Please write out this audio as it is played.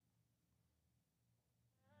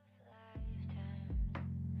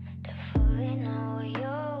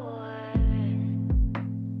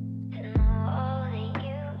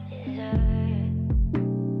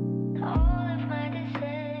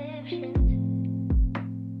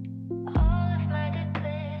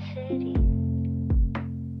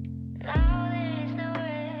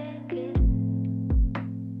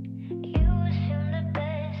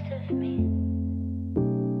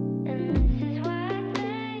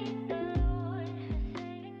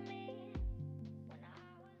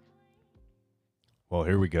Well,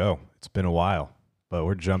 here we go. It's been a while, but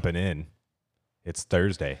we're jumping in. It's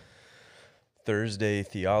Thursday. Thursday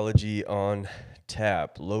Theology on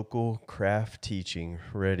Tap. Local craft teaching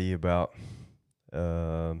ready about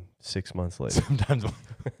 6 months later. Sometimes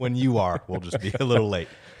when you are, we'll just be a little late.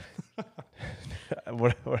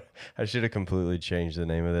 I should have completely changed the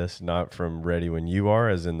name of this, not from ready when you are,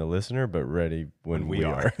 as in the listener, but ready when we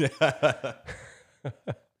are.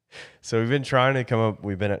 So we've been trying to come up,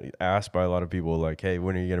 we've been asked by a lot of people like, hey,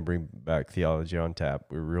 when are you going to bring back Theology on Tap?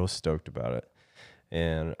 We're real stoked about it.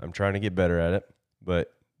 And I'm trying to get better at it.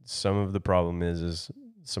 But some of the problem is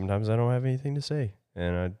sometimes I don't have anything to say.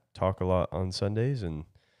 And I talk a lot on Sundays and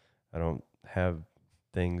I don't have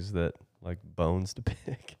things that like bones to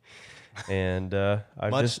pick. And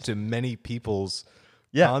much to many people's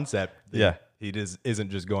concept. He isn't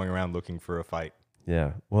just going around looking for a fight.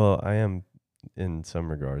 Yeah. Well, I am in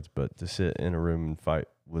some regards, but to sit in a room and fight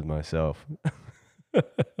with myself.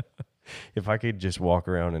 If I could just walk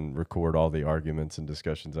around and record all the arguments and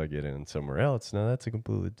discussions I get in somewhere else,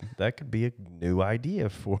 that could be a new idea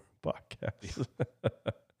for a podcast.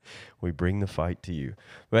 We bring the fight to you.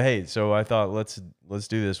 But hey, so I thought let's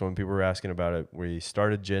do this when people were asking about it. We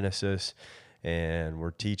started Genesis and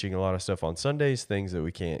we're teaching a lot of stuff on Sundays, things that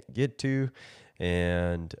we can't get to.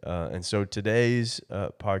 And so today's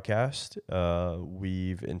podcast,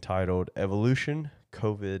 we've entitled Evolution,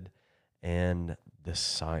 COVID, and the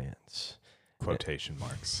Science. Quotation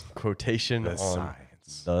marks. Quotation the on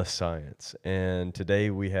science. The science. And today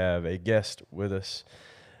we have a guest with us,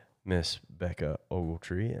 Miss Becca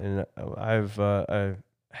Ogletree. And I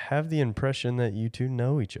have the impression that you two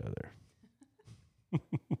know each other.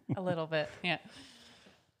 A little bit, yeah.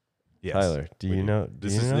 Yes, Tyler, do you know?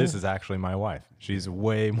 This is actually my wife. She's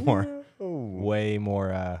way more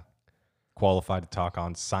qualified to talk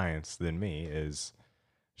on science than me.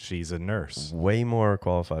 She's a nurse. Way more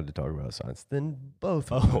qualified to talk about science than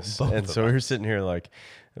both of us. And so we're sitting here like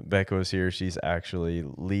Becca was here. She's actually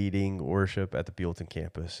leading worship at the Buellton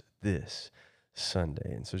campus this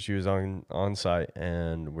Sunday. And so she was on site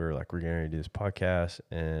and we're going to do this podcast.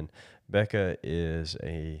 And Becca is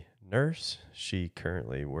a nurse. She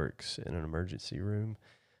currently works in an emergency room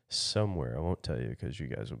somewhere. I won't tell you because you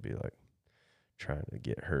guys will be like trying to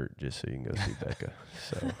get hurt just so you can go see Becca.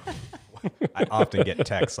 So I often get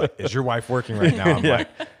texts like, is your wife working right now? I'm like,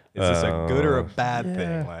 is this a good or a bad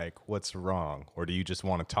thing? Like, what's wrong? Or do you just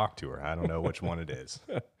want to talk to her? I don't know which one it is.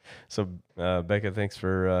 So Becca, thanks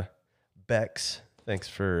for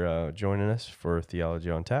joining us for Theology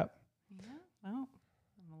on Tap. Yeah, well,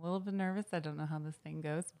 I'm a little bit nervous. I don't know how this thing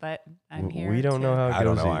goes, but I'm here. We don't know how it goes I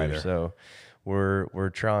don't know either. So we're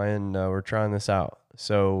trying this out.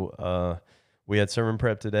 So we had sermon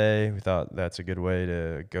prep today. We thought that's a good way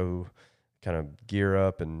to go kind of gear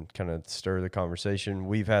up and kind of stir the conversation.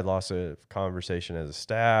 We've had lots of conversation as a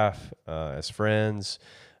staff, as friends.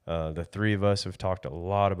 The three of us have talked a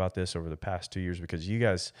lot about this over the past 2 years because you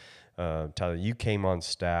guys, Tyler, you came on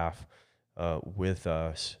staff with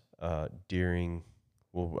us during,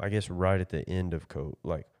 well, I guess right at the end of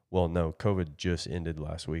COVID. COVID just ended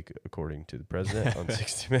last week, according to the president on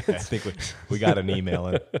 60 Minutes. I think we got an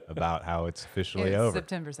email about how it's officially over.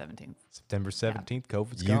 September 17th. September 17th,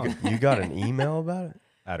 COVID's gone. You got an email about it?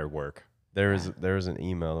 At her work. There was an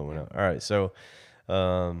email that went out. All right, so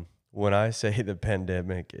when I say the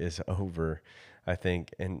pandemic is over, I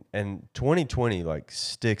think, and 2020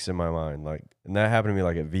 sticks in my mind, and that happened to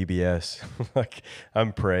me at VBS.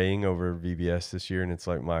 I'm praying over VBS this year, and it's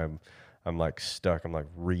I'm stuck. I'm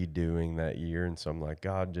redoing that year. And so I'm like,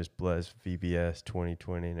 God, just bless VBS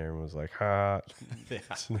 2020. And everyone was like, ha,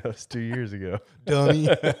 that was 2 years ago. Dummy.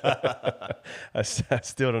 I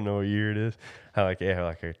still don't know what year it is. A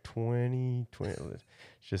 2020. It's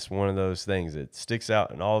just one of those things that sticks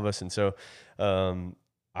out in all of us. And so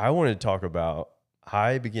I wanted to talk about,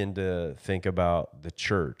 I begin to think about the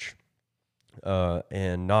church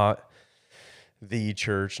and not the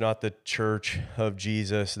church, not the church of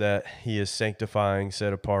Jesus that he is sanctifying,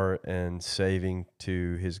 set apart, and saving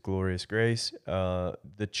to his glorious grace.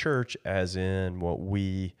 The church as in what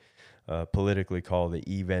we politically call the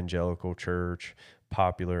evangelical church,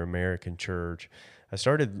 popular American church. I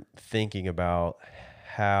started thinking about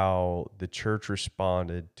how the church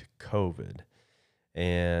responded to COVID.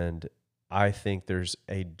 And I think there's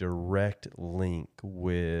a direct link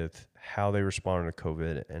with how they responded to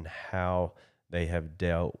COVID and how they have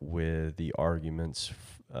dealt with the arguments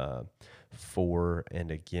for and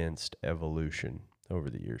against evolution over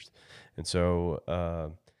the years. And so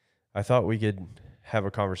I thought we could have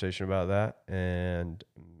a conversation about that. And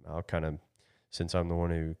I'll kind of, since I'm the one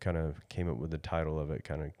who kind of came up with the title of it,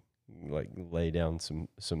 kind of like lay down some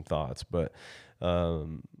thoughts. But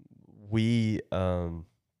we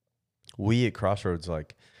at Crossroads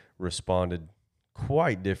like responded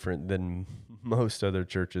quite different than most other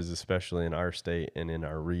churches, especially in our state and in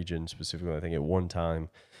our region specifically. I think at one time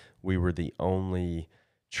we were the only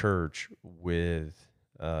church with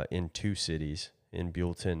in two cities, in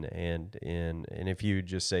Buellton and if you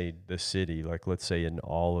just say the city, like let's say in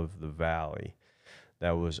all of the valley,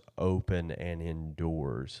 that was open and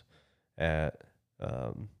indoors at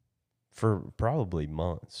for probably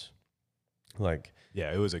months. Like,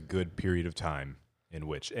 yeah, it was a good period of time in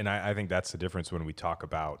which, and I think that's the difference when we talk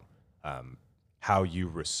about how you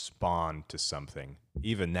respond to something.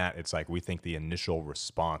 Even that, it's like we think the initial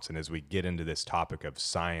response, and as we get into this topic of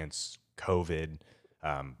science, COVID,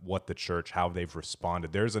 what the church, how they've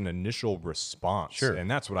responded, there's an initial response. Sure. And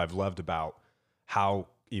that's what I've loved about how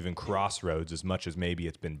even Crossroads, as much as maybe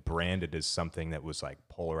it's been branded as something that was like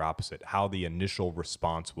polar opposite, how the initial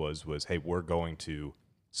response was, hey, we're going to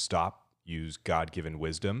stop, use God-given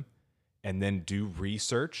wisdom, and then do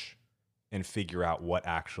research and figure out what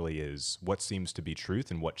actually is, what seems to be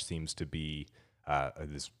truth and what seems to be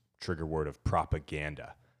this trigger word of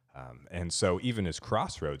propaganda. And so even as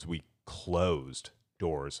Crossroads, we closed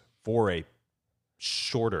doors for a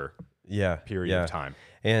shorter period of time.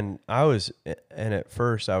 And at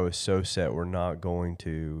first I was so set we're not going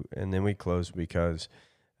to, and then we closed because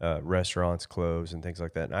restaurants closed and things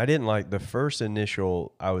like that. And I didn't like the first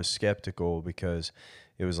initial, I was skeptical because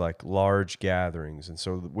it was like large gatherings. And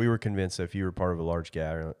so we were convinced that if you were part of a large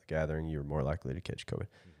gathering, you were more likely to catch COVID.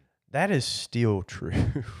 That is still true.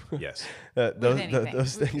 Yes.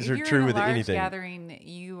 Those things are true with anything. If you're in a large gathering,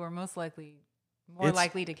 you are most likely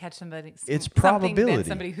likely to catch somebody. It's probability. Than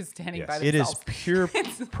somebody who's standing by themselves. It is pure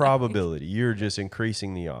probability. You're just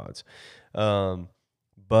increasing the odds.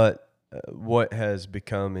 But what has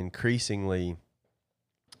become increasingly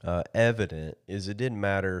evident is it didn't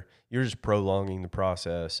matter. You're just prolonging the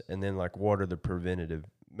process. And then like, what are the preventative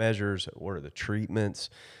measures? What are the treatments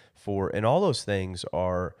for? And all those things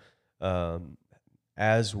are,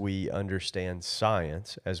 as we understand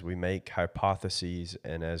science, as we make hypotheses,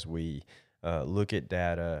 and as we look at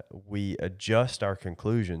data, we adjust our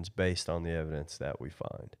conclusions based on the evidence that we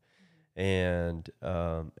find. And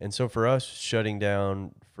so for us, shutting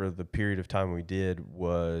down for the period of time we did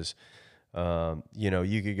was,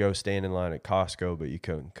 you could go stand in line at Costco, but you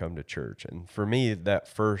couldn't come to church. And for me, that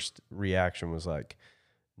first reaction was like,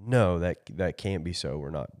 no, that can't be so. We're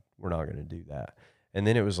not going to do that. And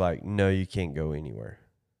then it was like, no, you can't go anywhere.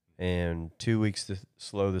 And 2 weeks to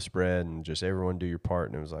slow the spread and just everyone do your part.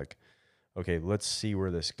 And it was like, okay, let's see where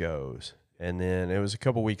this goes. And then it was a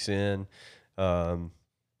couple weeks in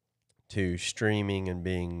to streaming and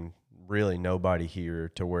being really nobody here,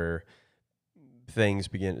 to where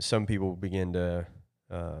some people begin to,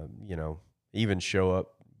 even show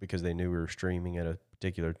up because they knew we were streaming at a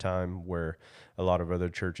particular time, where a lot of other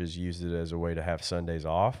churches used it as a way to have Sundays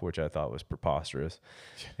off, which I thought was preposterous.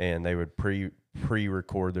 And they would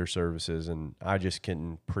pre-record their services, and I just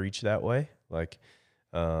couldn't preach that way. Like,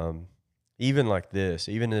 even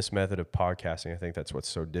this method of podcasting, I think that's what's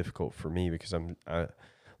so difficult for me, because I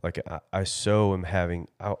want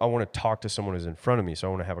to talk to someone who's in front of me. So I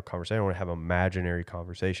want to have a conversation. I want to have an imaginary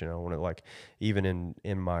conversation. I want to even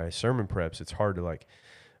in my sermon preps, it's hard to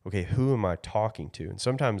okay, who am I talking to? And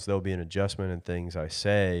sometimes there'll be an adjustment in things I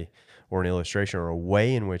say, or an illustration, or a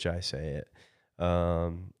way in which I say it,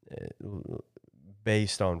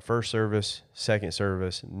 based on first service, second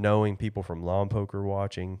service, knowing people from lawn poker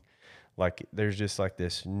watching. Like, there's just like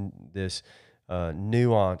this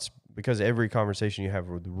nuance, because every conversation you have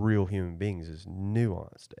with real human beings is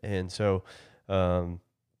nuanced. And so, for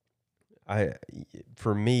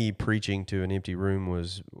me, preaching to an empty room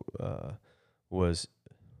was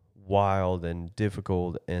wild and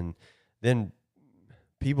difficult. And then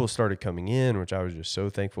people started coming in, which I was just so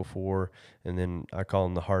thankful for. And then I call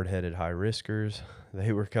them the hard-headed high riskers.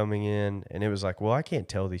 They were coming in, and it was like, well, I can't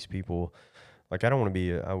tell these people. Like, I don't want to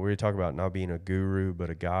be, we talk about not being a guru, but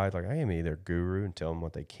a guide. Like, I am either a guru and tell them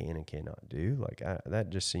what they can and cannot do. Like, that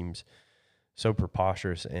just seems so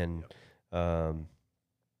preposterous and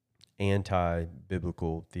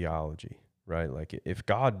anti-biblical theology, right? Like, if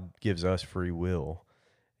God gives us free will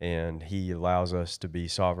and he allows us to be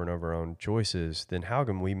sovereign over our own choices, then how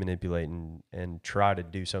can we manipulate and try to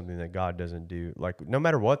do something that God doesn't do? Like, no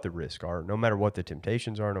matter what the risks are, no matter what the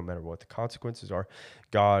temptations are, no matter what the consequences are,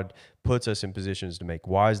 God puts us in positions to make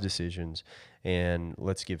wise decisions. And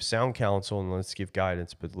let's give sound counsel and let's give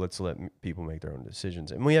guidance, but let's let people make their own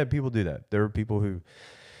decisions. And we had people do that. There were people who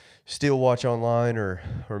still watch online, or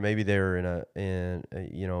maybe they're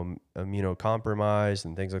immunocompromised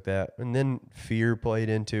and things like that. And then fear played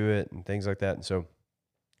into it and things like that. And so,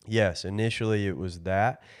 yes, initially it was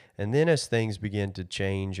that. And then as things began to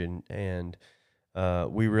change and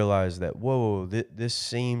we realized that, whoa, this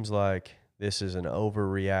seems like this is an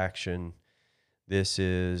overreaction. This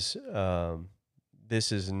is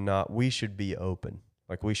not, we should be open.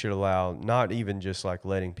 Like we should allow, not even just like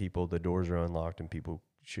letting people, the doors are unlocked and people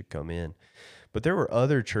should come in. But there were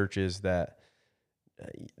other churches that,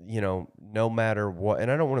 no matter what,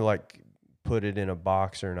 and I don't want to like put it in a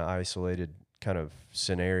box or an isolated kind of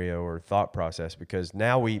scenario or thought process, because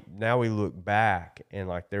now we look back and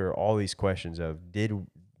like there are all these questions of did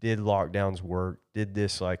lockdowns work? Did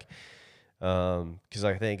this like, because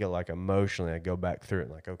I think like emotionally I go back through it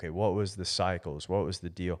and like, okay, what was the cycles? What was the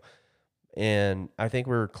deal? And I think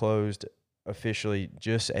we were closed officially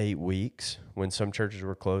just 8 weeks, when some churches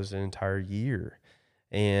were closed an entire year.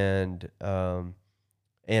 And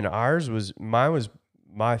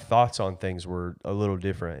my thoughts on things were a little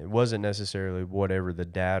different. It wasn't necessarily whatever the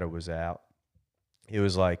data was out. It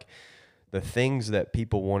was like the things that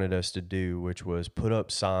people wanted us to do, which was put up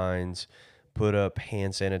signs, put up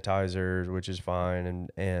hand sanitizers, which is fine,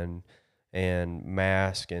 and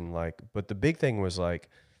mask, and like, but the big thing was like,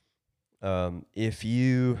 if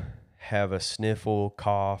you have a sniffle,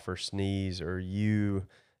 cough, or sneeze, or you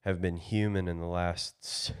have been human in the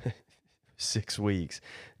last 6 weeks,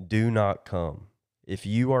 do not come. If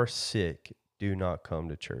you are sick, do not come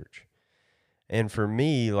to church. And for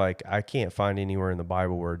me, like, I can't find anywhere in the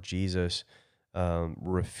Bible where Jesus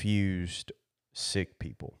refused sick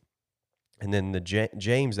people. And then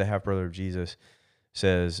James, the half-brother of Jesus,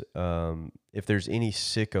 says, if there's any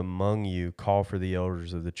sick among you, call for the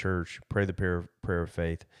elders of the church, pray the prayer of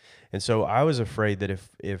faith. And so I was afraid that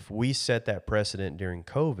if we set that precedent during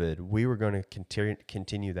COVID, we were going to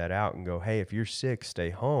continue that out and go, hey, if you're sick,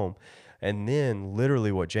 stay home. And then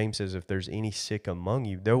literally what James says, if there's any sick among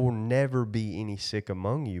you, there will never be any sick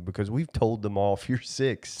among you, because we've told them all, if you're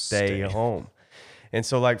sick, stay home. And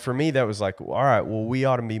so like for me, that was like, all right, well, we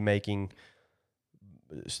ought to be making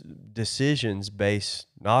decisions based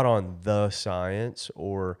not on the science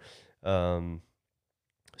or some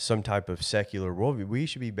type of secular worldview. We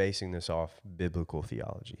should be basing this off biblical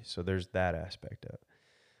theology. So there's that aspect of it.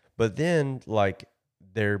 But then like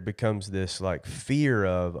there becomes this like fear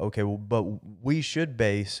of, okay, well, but we should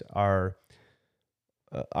base our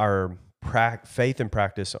faith and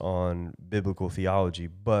practice on biblical theology,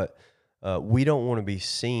 but we don't want to be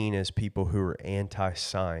seen as people who are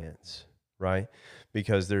anti-science, right?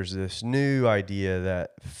 Because there's this new idea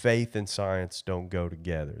that faith and science don't go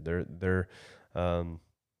together. They're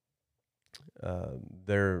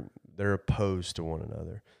opposed to one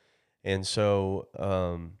another. And so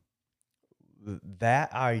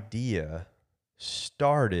that idea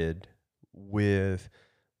started with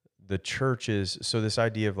the churches. So this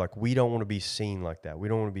idea of like, we don't want to be seen like that. We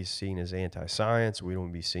don't want to be seen as anti-science. We don't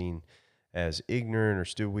want to be seen as ignorant or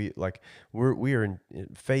stupid. We are in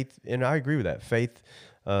faith, and I agree with that. Faith,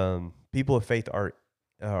 people of faith are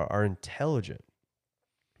intelligent.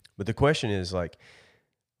 But the question is like,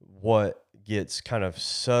 what gets kind of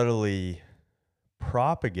subtly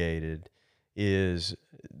propagated is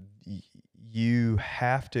you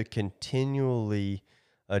have to continually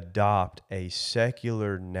adopt a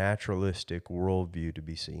secular, naturalistic worldview to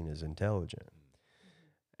be seen as intelligent.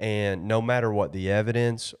 And no matter what the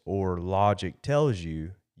evidence or logic tells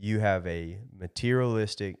you, you have a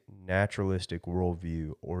materialistic, naturalistic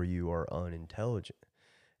worldview, or you are unintelligent.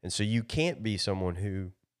 And so you can't be someone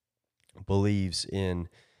who believes in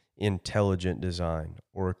intelligent design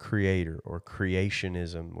or a creator or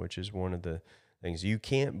creationism, which is one of the things. You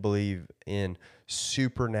can't believe in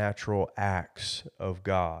supernatural acts of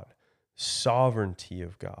God, sovereignty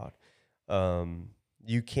of God.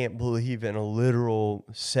 You can't believe in a literal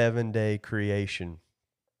 7-day creation,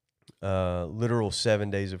 literal 7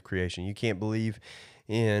 days of creation. You can't believe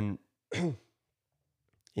in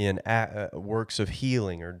works of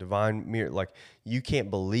healing or divine miracle. Like, you can't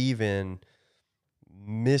believe in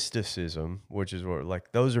mysticism, which is what,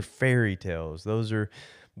 like, those are fairy tales.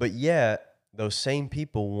 But yet those same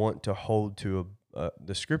people want to hold to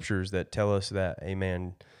the scriptures that tell us that,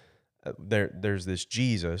 amen, there's this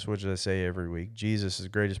Jesus, which I say every week. Jesus is the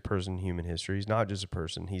greatest person in human history. He's not just a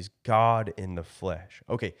person. He's God in the flesh.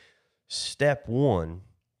 Okay, step one,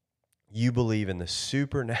 you believe in the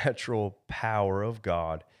supernatural power of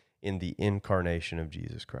God in the incarnation of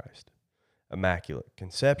Jesus Christ. Immaculate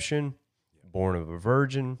conception, born of a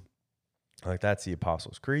virgin. Like, that's the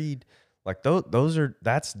Apostles' Creed. Like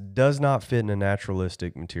that's does not fit in a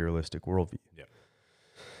naturalistic, materialistic worldview. Yeah.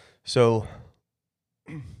 So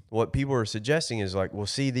what people are suggesting is like, well,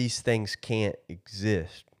 see, these things can't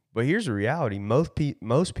exist. But here's the reality: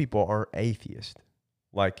 most people aren't atheists.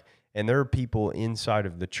 Like, and there are people inside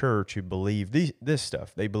of the church who believe this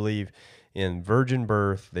stuff. They believe in virgin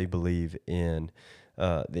birth. They believe in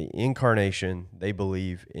the incarnation. They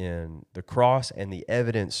believe in the cross and the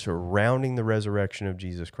evidence surrounding the resurrection of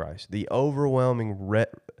Jesus Christ. The overwhelming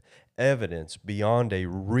evidence beyond a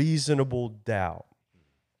reasonable doubt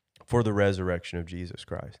for the resurrection of Jesus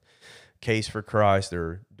Christ. Case for Christ. There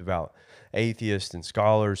are devout atheists and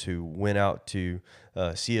scholars who went out to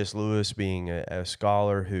C.S. Lewis, being a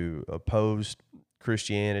scholar who opposed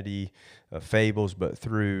Christianity, fables, but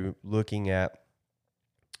through looking at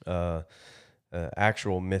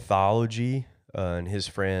actual mythology. And his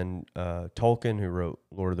friend Tolkien, who wrote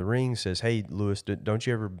Lord of the Rings, says, "Hey, Lewis,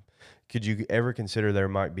 could you ever consider there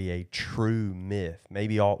might be a true myth?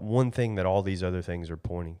 Maybe one thing that all these other things are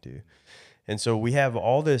pointing to." And so we have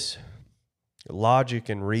all this logic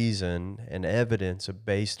and reason and evidence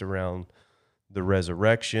based around the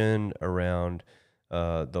resurrection, around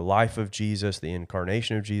the life of Jesus, the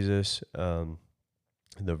incarnation of Jesus, the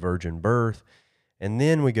virgin birth. And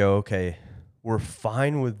then we go, okay, we're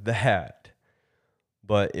fine with that.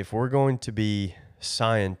 But if we're going to be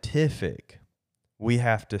scientific, we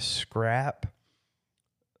have to scrap,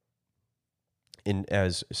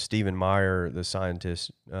 as Stephen Meyer, the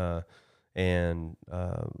scientist and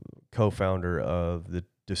co-founder of the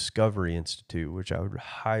Discovery Institute, which I would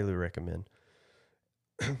highly recommend.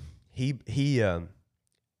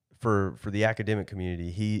 For the academic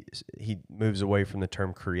community, he moves away from the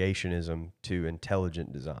term creationism to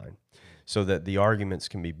intelligent design, so that the arguments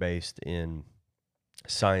can be based in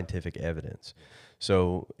scientific evidence.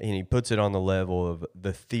 So, and he puts it on the level of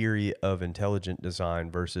the theory of intelligent design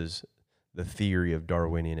versus the theory of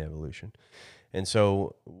Darwinian evolution. And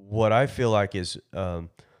so what I feel like is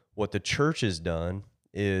what the church has done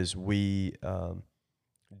is we,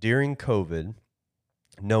 during COVID,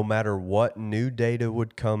 no matter what new data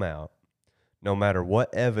would come out, no matter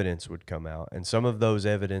what evidence would come out, and some of those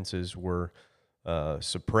evidences were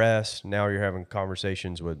suppressed. Now you're having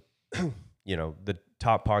conversations with, the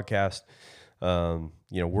top podcast.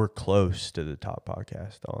 We're close to the top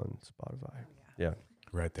podcast on Spotify. Yeah.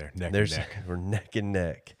 Right there. Neck and neck. We're neck and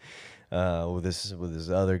neck with this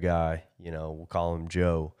other guy. We'll call him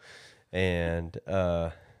Joe, and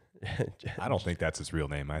I don't think that's his real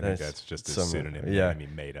name. I think that's just a synonym. Yeah,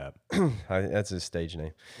 made up. That's his stage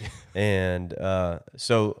name. And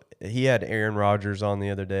so he had Aaron Rodgers on the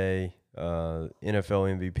other day, NFL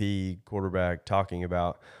MVP quarterback, talking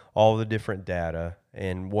about all the different data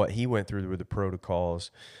and what he went through with the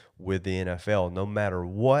protocols with the NFL. No matter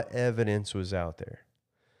what evidence was out there,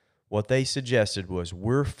 what they suggested was,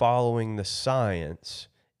 we're following the science,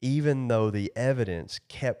 even though the evidence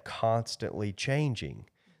kept constantly changing.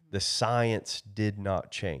 The science did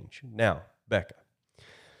not change. Now, Becca,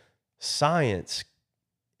 science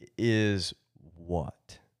is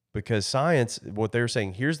what? Because science, what they were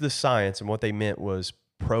saying, here's the science, and what they meant was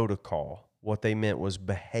protocol. What they meant was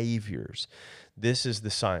behaviors. This is the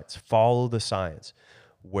science. Follow the science.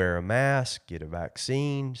 Wear a mask, get a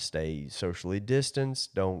vaccine, stay socially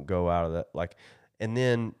distanced, don't go out of that. And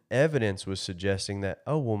then evidence was suggesting that,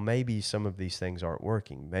 maybe some of these things aren't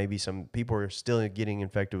working. Maybe some people are still getting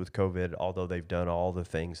infected with COVID, although they've done all the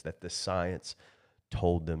things that the science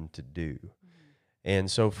told them to do. Mm-hmm.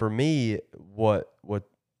 And so for me, what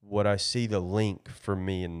I see the link for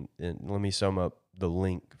me, and let me sum up the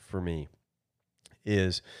link for me,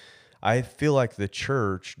 is I feel like the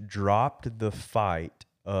church dropped the fight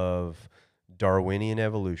of Darwinian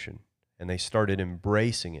evolution, and they started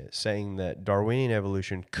embracing it, saying that Darwinian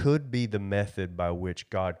evolution could be the method by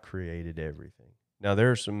which God created everything. Now,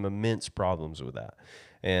 there are some immense problems with that,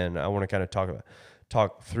 and I want to kind of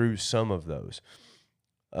talk through some of those.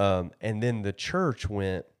 And then the church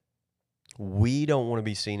went, we don't want to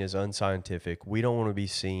be seen as unscientific. We don't want to be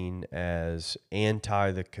seen as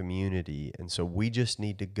anti the community. And so we just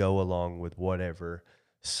need to go along with whatever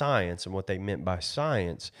science. And what they meant by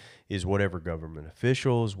science is whatever government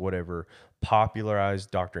officials, whatever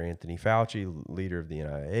popularized Dr. Anthony Fauci, leader of the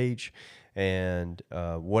NIH, and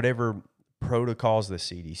whatever protocols, the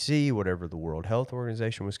CDC, whatever the World Health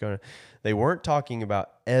Organization was going to. They weren't talking about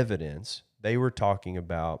evidence. They were talking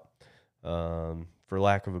about, for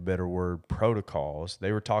lack of a better word, protocols.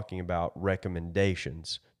 They were talking about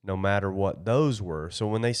recommendations, no matter what those were. So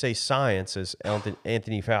when they say science, as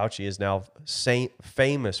Anthony Fauci is now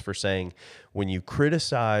famous for saying, when you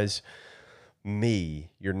criticize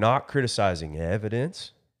me, you're not criticizing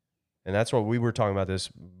evidence. And that's what we were talking about this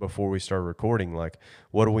before we started recording. Like,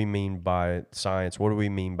 what do we mean by science? What do we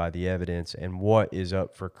mean by the evidence? And what is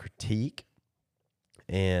up for critique?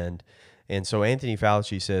 And so Anthony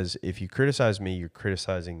Fauci says, if you criticize me, you're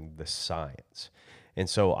criticizing the science. And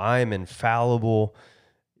so I am infallible.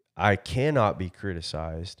 I cannot be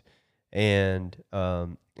criticized. And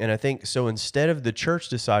I think so. Instead of the church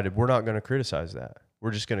decided we're not going to criticize that,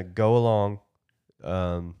 we're just going to go along.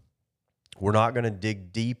 We're not going to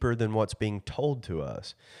dig deeper than what's being told to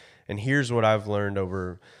us. And here's what I've learned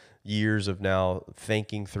over years of now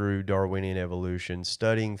thinking through Darwinian evolution,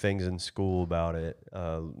 studying things in school about it,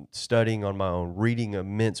 studying on my own, reading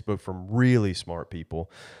immense book from really smart people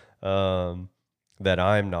that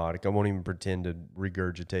I'm not. I won't even pretend to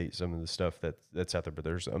regurgitate some of the stuff that's out there, but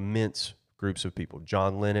there's immense groups of people.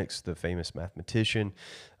 John Lennox, the famous mathematician,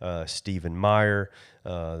 Stephen Meyer,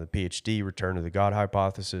 the PhD, Return to the God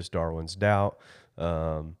Hypothesis, Darwin's Doubt,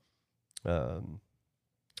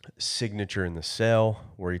 Signature in the Cell,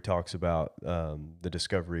 where he talks about the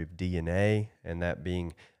discovery of DNA and that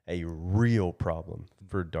being a real problem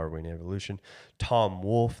for Darwinian evolution. Tom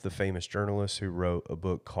Wolfe, the famous journalist who wrote a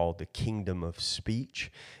book called The Kingdom of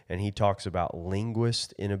Speech, and he talks about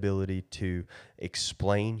linguists' inability to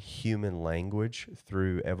explain human language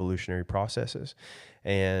through evolutionary processes.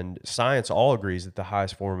 And science all agrees that the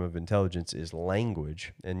highest form of intelligence is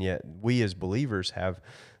language, and yet we as believers have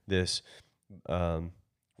this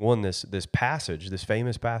this passage, this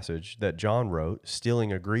famous passage that John wrote,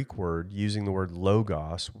 stealing a Greek word, using the word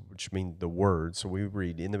logos, which means the word. So we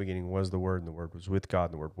read, in the beginning was the word, and the word was with God,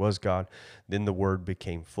 and the word was God. Then the word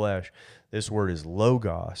became flesh. This word is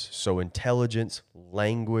logos. So intelligence,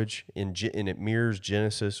 language, and it mirrors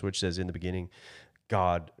Genesis, which says in the beginning,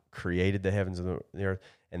 God created the heavens and the earth.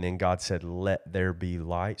 And then God said, let there be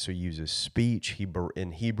light. So he uses speech.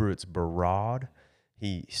 In Hebrew, it's barad.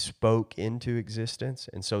 He spoke into existence.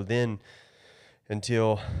 And so then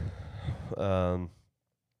until the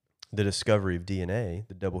discovery of DNA,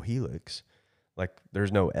 the double helix, like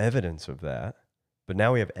there's no evidence of that. But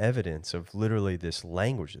now we have evidence of literally this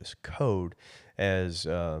language, this code, as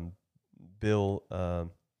Bill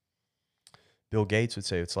Gates would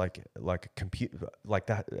say, it's like a computer, like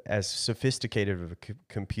that, as sophisticated of a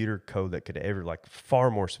computer code that could ever, like far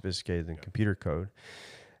more sophisticated than computer code.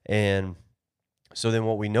 And so then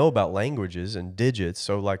what we know about languages and digits,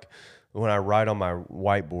 so like when I write on my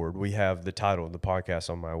whiteboard, we have the title of the podcast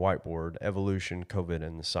on my whiteboard, Evolution, COVID,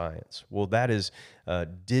 and the Science. Well, that is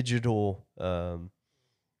digital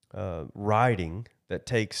writing that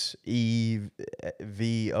takes EVOLUTION,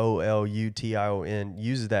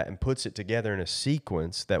 uses that and puts it together in a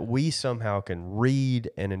sequence that we somehow can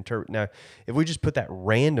read and interpret. Now, if we just put that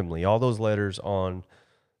randomly, all those letters on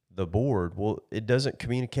the board, well, it doesn't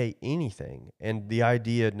communicate anything. And the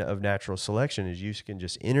idea of natural selection is you can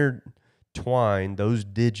just intertwine those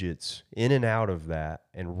digits in and out of that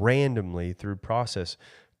and randomly through process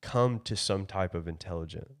come to some type of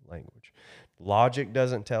intelligent language. Logic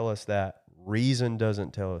doesn't tell us that. Reason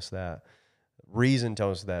doesn't tell us that. Reason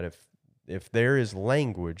tells us that if there is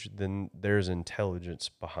language, then there's intelligence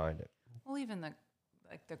behind it. Well, even the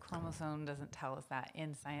chromosome doesn't tell us that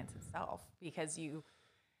in science itself, because you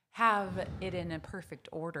have it in a perfect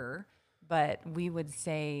order, but we would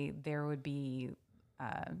say there would be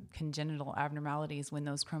congenital abnormalities when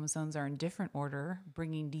those chromosomes are in different order,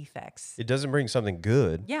 bringing defects. It doesn't bring something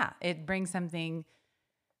good. Yeah, it brings something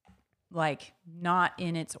like not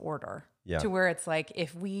in its order. Yeah. To where it's like,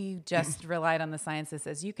 if we just relied on the science that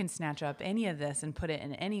says you can snatch up any of this and put it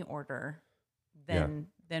in any order, then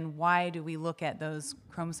why do we look at those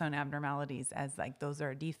chromosome abnormalities as like those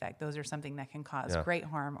are a defect? Those are something that can cause great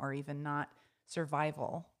harm or even not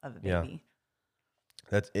survival of a baby.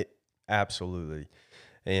 That's it. Absolutely.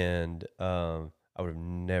 And I would have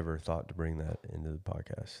never thought to bring that into the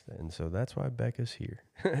podcast. And so that's why Becca's here.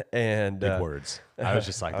 And big words. I was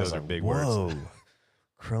just like, those are big words.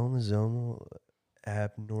 Chromosomal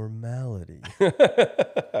abnormality.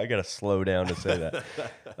 I got to slow down to say that.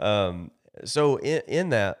 So in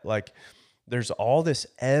that, like, there's all this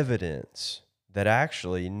evidence that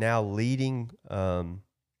actually now leading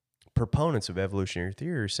proponents of evolutionary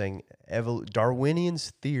theory are saying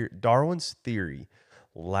Darwin's theory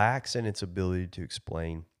lacks in its ability to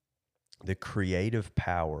explain the creative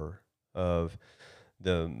power of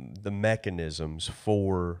the mechanisms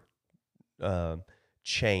for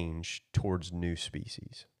change towards new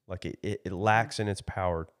species. Like it lacks in its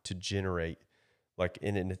power to generate, like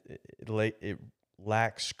it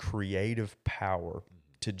lacks creative power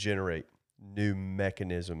to generate new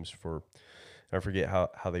mechanisms for, I forget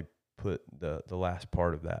how they put the last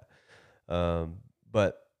part of that.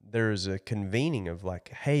 But there's a convening of like,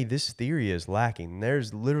 hey, this theory is lacking.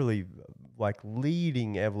 There's literally like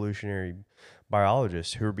leading evolutionary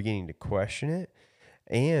biologists who are beginning to question it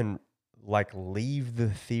and like leave the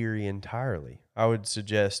theory entirely. I would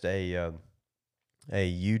suggest a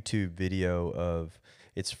YouTube video of,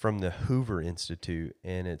 it's from the Hoover Institute,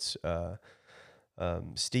 and it's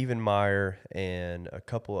Stephen Meyer and a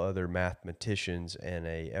couple other mathematicians and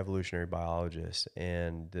a evolutionary biologist,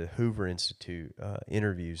 and the Hoover Institute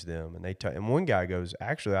interviews them, and and one guy goes,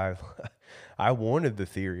 actually, I wanted the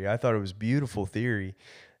theory. I thought it was beautiful theory,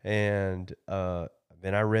 and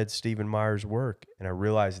then I read Stephen Meyer's work, and I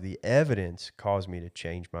realized the evidence caused me to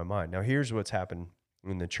change my mind. Now, here's what's happened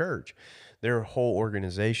in the church. There are whole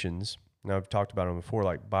organizations, and I've talked about them before,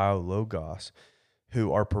 like BioLogos,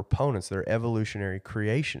 who are proponents, they're evolutionary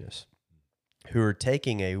creationists, who are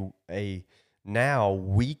taking a now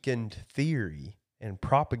weakened theory and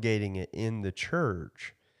propagating it in the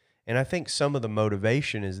church. And I think some of the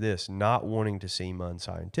motivation is this, not wanting to seem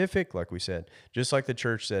unscientific, like we said, just like the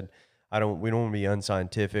church said, we don't want to be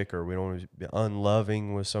unscientific, or we don't want to be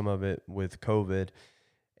unloving with some of it with COVID.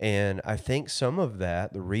 And I think some of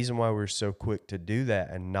that, the reason why we're so quick to do that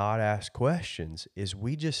and not ask questions, is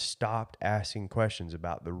we just stopped asking questions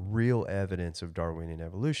about the real evidence of Darwinian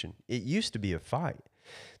evolution. It used to be a fight.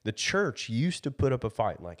 The church used to put up a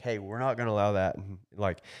fight, like, hey, we're not going to allow that. And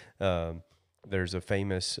like, there's a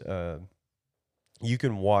famous, you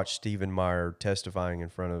can watch Stephen Meyer testifying in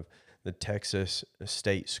front of the Texas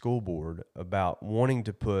State School Board about wanting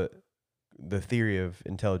to put the theory of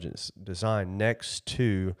intelligence design next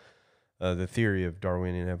to the theory of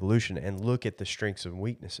Darwinian evolution and look at the strengths and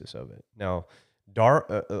weaknesses of it. Now,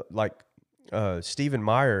 Stephen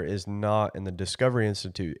Meyer is not, and the Discovery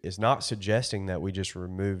Institute is not suggesting that we just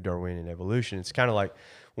remove Darwinian evolution. It's kind of like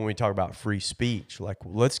when we talk about free speech, like,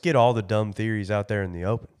 let's get all the dumb theories out there in the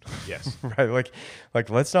open. Yes. Right. Like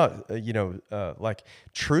let's not, like,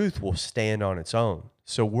 truth will stand on its own.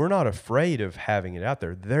 So we're not afraid of having it out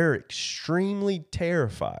there. They're extremely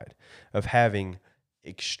terrified of having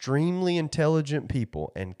extremely intelligent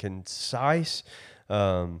people and concise,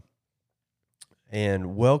 and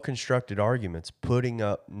well-constructed arguments putting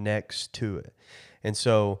up next to it. And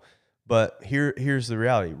so, but here's the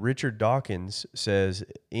reality. Richard Dawkins says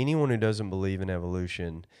anyone who doesn't believe in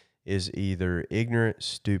evolution is either ignorant,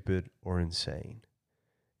 stupid, or insane.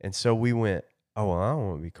 And so we went, oh, well, I don't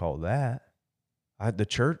want to be called that. The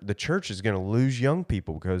church is going to lose young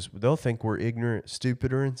people because they'll think we're ignorant,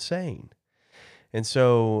 stupid, or insane. And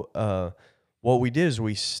so what we did is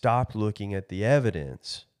we stopped looking at the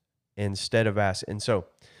evidence instead of asking. And so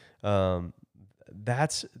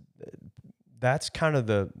that's kind of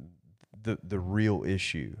the real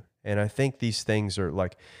issue. And I think these things are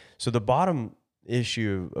like, so the bottom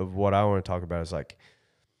issue of what I want to talk about is like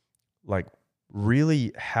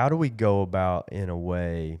really, how do we go about in a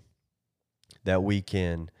way that we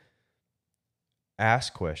can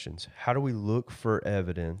ask questions? How do we look for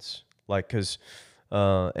evidence? Like, because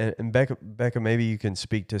and Becca, maybe you can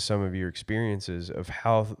speak to some of your experiences of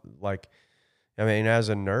how, like, I mean, as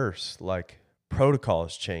a nurse, like,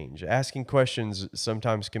 protocols change. Asking questions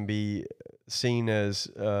sometimes can be seen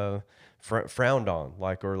as frowned on,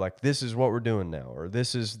 like, or like, this is what we're doing now, or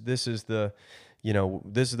this is the,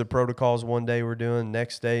 this is the protocols one day we're doing,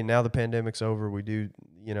 next day, now the pandemic's over, we do,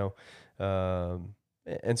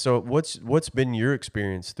 and so what's been your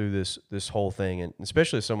experience through this whole thing? And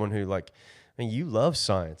especially as someone who, like, I mean, you love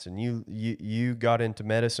science, and you got into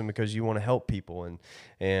medicine because you want to help people,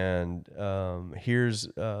 and here's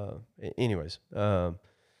anyways,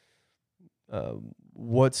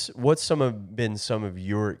 what's been some of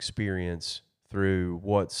your experience through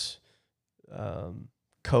what's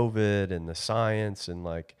COVID and the science, and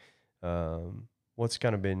like what's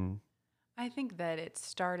kind of been? I think that it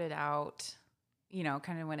started out,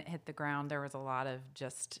 kind of when it hit the ground, there was a lot of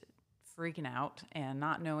just freaking out and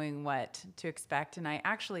not knowing what to expect. And I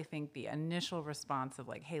actually think the initial response of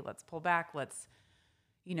like, hey, let's pull back. Let's,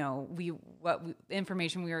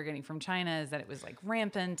 information we were getting from China is that it was like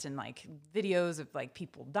rampant and like videos of like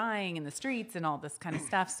people dying in the streets and all this kind of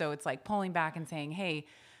stuff. So it's like pulling back and saying, hey,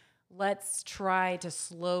 let's try to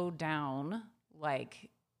slow down like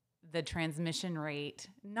the transmission rate.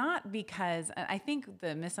 Not because, I think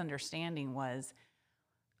the misunderstanding was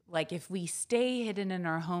like, if we stay hidden in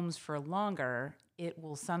our homes for longer, it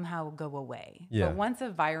will somehow go away. Yeah. But once a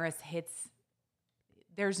virus hits,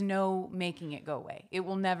 there's no making it go away. It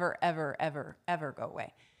will never, ever, ever, ever go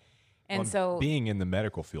away. And so, being in the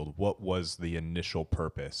medical field, what was the initial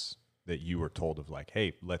purpose that you were told of, like,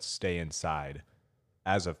 hey, let's stay inside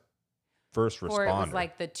as a first Or it was responder.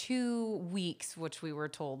 like the 2 weeks, which we were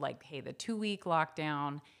told, like, hey, the 2-week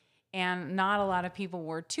lockdown. And not a lot of people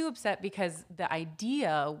were too upset because the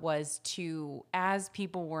idea was to, as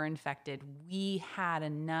people were infected, we had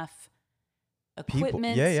enough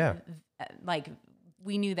equipment. yeah. Like,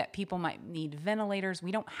 we knew that people might need ventilators.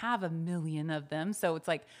 We don't have 1 million of them. So it's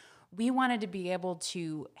like, we wanted to be able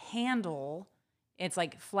to handle, it's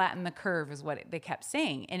like flatten the curve is what they kept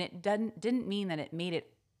saying. And it didn't mean that it made it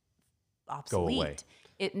obsolete. away.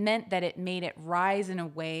 It meant that it made it rise in a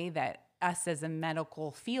way that us as a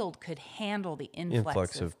medical field could handle the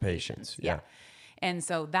influx of patients. Yeah. And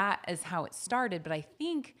so that is how it started. But I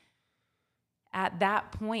think at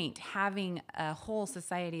that point, having a whole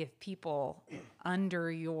society of people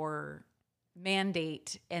under your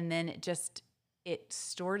mandate, and then it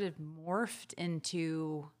sort of morphed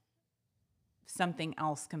into something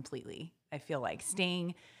else completely. I feel like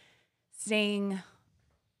staying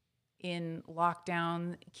in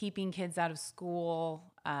lockdown, keeping kids out of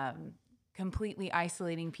school, completely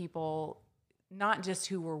isolating people, not just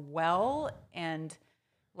who were well and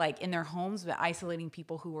like in their homes, but isolating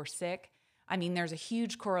people who were sick. I mean, there's a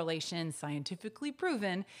huge correlation, scientifically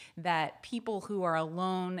proven, that people who are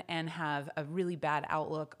alone and have a really bad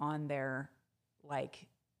outlook on their like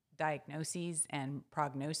diagnoses and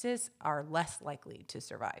prognosis are less likely to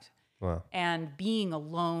survive. Wow. And being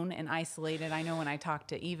alone and isolated, I know when I talk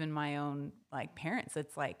to even my own like parents,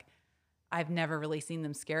 it's like, I've never really seen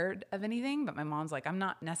them scared of anything, but my mom's like, I'm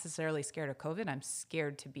not necessarily scared of COVID. I'm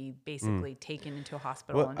scared to be basically taken into a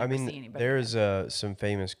hospital and never see anybody. There's some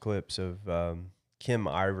famous clips of Kim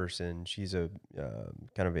Iverson. She's a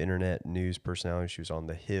kind of internet news personality. She was on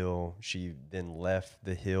The Hill. She then left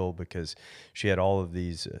The Hill because she had all of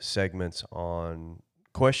these segments on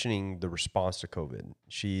questioning the response to COVID.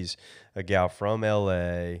 She's a gal from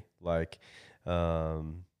LA. Like,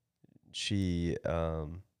 she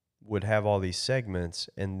would have all these segments,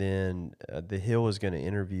 and then The Hill was going to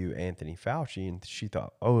interview Anthony Fauci, and she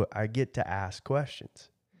thought, oh, I get to ask questions.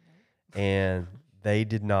 And they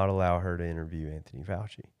did not allow her to interview Anthony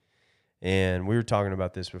Fauci. And we were talking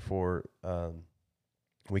about this before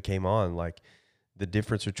we came on, like the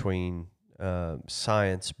difference between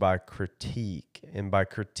science by critique. And by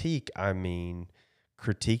critique, I mean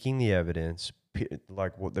critiquing the evidence,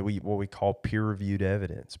 like what we call peer-reviewed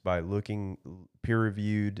evidence, by looking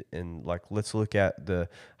peer-reviewed and like, let's look at the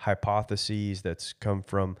hypotheses that's come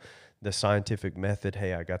from the scientific method.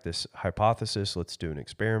 Hey, I got this hypothesis. Let's do an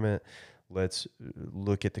experiment. Let's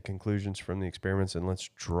look at the conclusions from the experiments and let's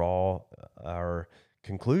draw our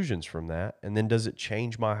conclusions from that. And then does it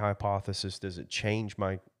change my hypothesis? Does it change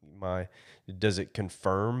does it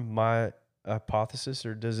confirm my hypothesis,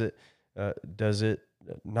 or does it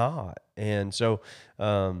not? And so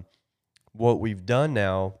what we've done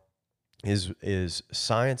now is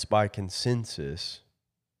science by consensus.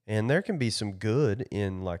 And there can be some good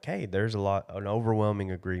in like, hey, there's an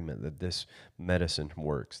overwhelming agreement that this medicine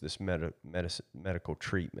works, this medical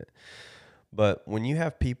treatment. But when you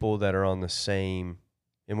have people that are on the same,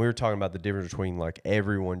 and we were talking about the difference between like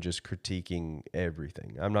everyone just critiquing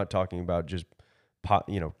everything. I'm not talking about just,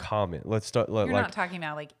 comment. Let's start. You're not talking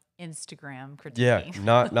about like Instagram critiquing. Yeah,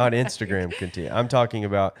 not Instagram critique. I'm talking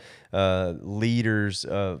about leaders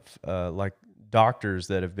of like doctors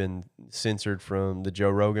that have been censored from the Joe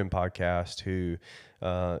Rogan podcast who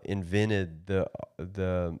invented the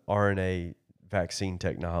RNA vaccine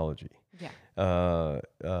technology. Yeah.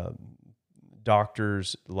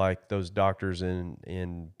 Doctors like those doctors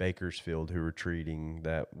in Bakersfield who were treating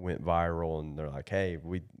that went viral, and they're like, hey,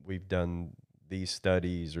 we've done these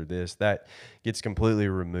studies or this, that gets completely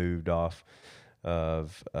removed off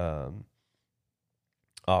of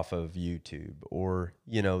YouTube. Or,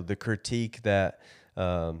 the critique that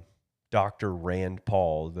Dr. Rand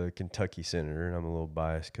Paul, the Kentucky senator, and I'm a little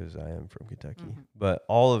biased because I am from Kentucky, but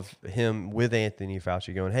all of him with Anthony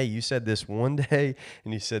Fauci going, hey, you said this one day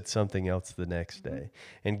and you said something else the next day,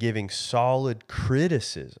 and giving solid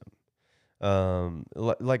criticism.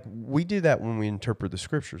 Like we do that when we interpret the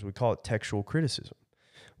scriptures. We call it textual criticism.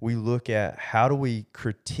 We look at how do we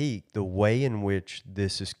critique the way in which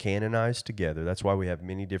this is canonized together. That's why we have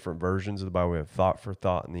many different versions of the Bible. We have thought for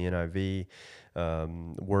thought in the NIV,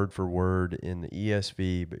 word for word in the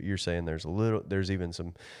ESV. But you're saying there's even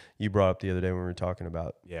some, you brought up the other day when we were talking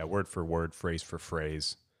about. Yeah, word for word, phrase for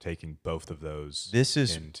phrase, taking both of those. This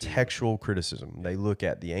is textual criticism. They look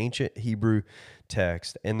at the ancient Hebrew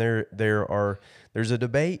text, and there's a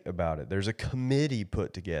debate about it. There's a committee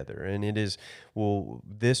put together, and it is, well,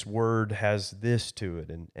 this word has this to it,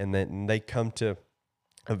 and then they come to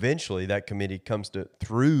eventually that committee comes to,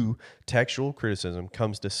 through textual criticism,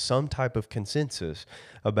 comes to some type of consensus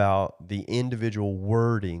about the individual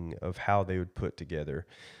wording of how they would put together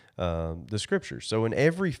the scriptures. So in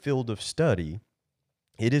every field of study,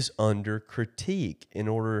 it is under critique in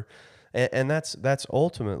order, and that's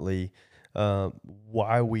ultimately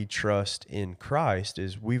why we trust in Christ,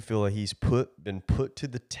 is we feel like he's been put to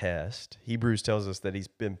the test. Hebrews tells us that he's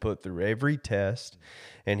been put through every test,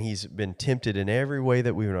 and he's been tempted in every way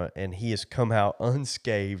that we want, and he has come out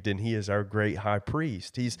unscathed, and he is our great high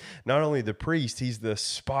priest. He's not only the priest, he's the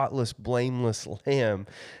spotless, blameless lamb,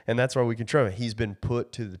 and that's why we can trust him. He's been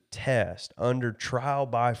put to the test, under trial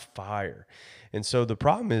by fire. And so the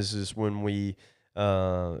problem is when we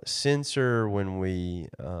censor, when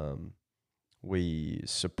we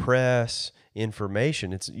suppress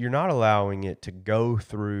information, you're not allowing it to go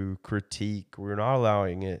through critique. We're not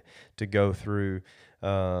allowing it to go through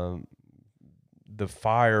the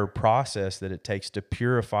fire process that it takes to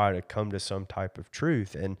purify, to come to some type of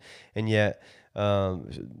truth. And yet I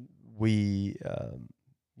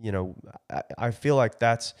feel like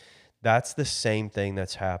that's the same thing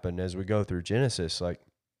that's happened as we go through Genesis. Like,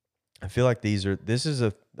 I feel like this is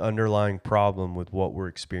a underlying problem with what we're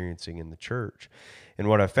experiencing in the church. And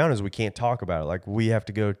what I've found is we can't talk about it. Like, we have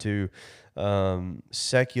to go to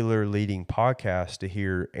secular leading podcasts to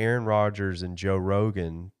hear Aaron Rodgers and Joe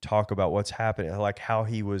Rogan talk about what's happening, like how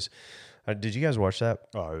he was. Did you guys watch that?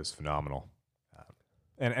 Oh, it was phenomenal.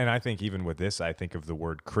 And I think even with this, I think of the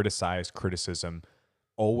word criticize, criticism,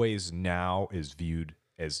 always now is viewed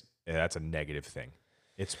as that's a negative thing.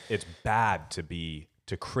 It's bad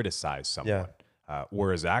to criticize someone. Yeah.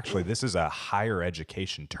 Whereas actually this is a higher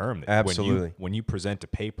education term. That Absolutely. When you present a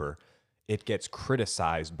paper, it gets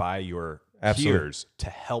criticized by your Absolutely. peers to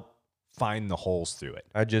help find the holes through it.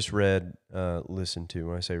 I just listened to,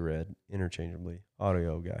 when I say read, interchangeably,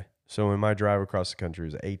 audio guy. So in my drive across the country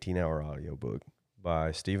was an 18-hour audio book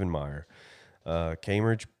by Stephen Meyer,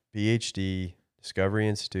 Cambridge PhD, Discovery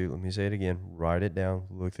Institute. Let me say it again. Write it down.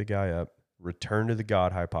 Look the guy up. Return to the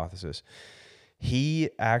God hypothesis. He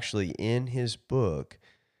actually, in his book,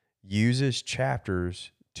 uses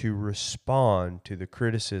chapters to respond to the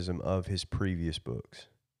criticism of his previous books.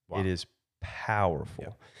 Wow. It is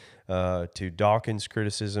powerful. Yeah. To Dawkins'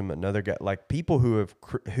 criticism, another guy, like people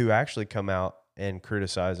who actually come out and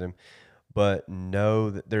criticize him, but know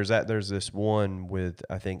that there's this one with,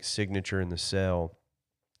 I think, Signature in the Cell,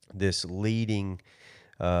 this leading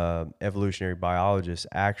evolutionary biologist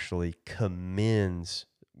actually commends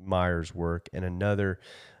Meyer's work, and another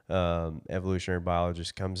evolutionary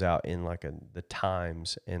biologist comes out in like the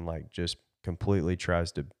Times and like just completely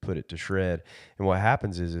tries to put it to shred. And what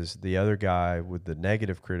happens is the other guy with the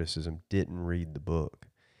negative criticism didn't read the book.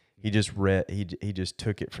 He just read. He just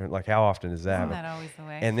took it from, like, how often does that happen? Isn't that always the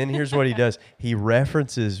way? And then here's what he does. He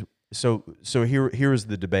references. So here was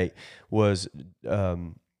the debate. Was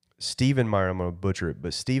Stephen Meyer? I'm going to butcher it,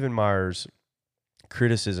 but Stephen Meyer's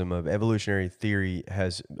criticism of evolutionary theory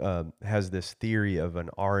has this theory of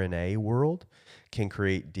an RNA world can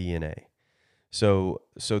create DNA. So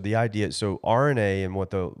the idea, so RNA,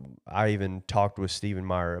 and I even talked with Stephen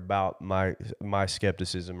Meyer about my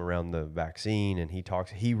skepticism around the vaccine, and he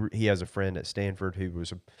has a friend at Stanford who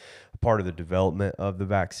was a part of the development of the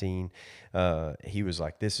vaccine. He was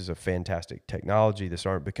like, this is a fantastic technology.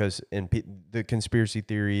 Because in the conspiracy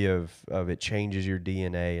theory of it changes your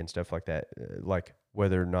DNA and stuff like that, like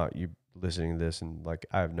whether or not you're listening to this, and like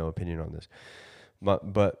I have no opinion on this,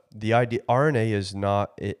 but the idea, RNA is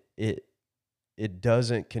not it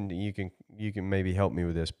doesn't, you can maybe help me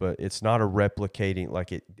with this, but it's not a replicating,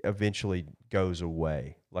 like it eventually goes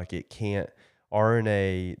away. Like it can't,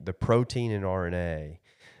 RNA, the protein in RNA,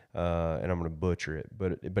 and I'm going to butcher it,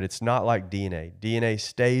 but it's not like DNA. DNA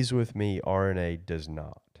stays with me, RNA does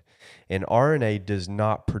not. And RNA does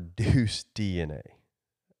not produce DNA.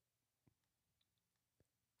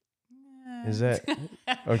 Is that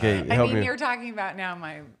okay? I mean, you're talking about now.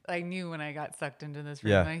 I knew when I got sucked into this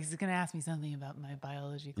room, Yeah. He's going to ask me something about my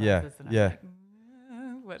biology Yeah, classes, and yeah.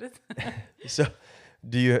 I'm like, what is that?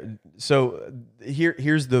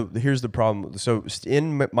 Here's the problem. So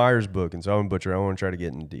in Meyer's book, and so I'm butcher, I want to try to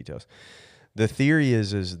get into details. The theory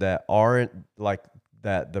is that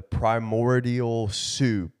that the primordial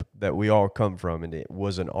soup that we all come from, and it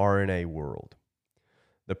was an RNA world.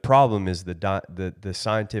 The problem is the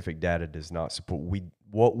scientific data does not support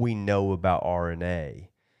what we know about RNA.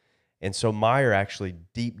 And so Meyer actually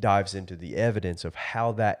deep dives into the evidence of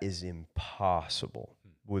how that is impossible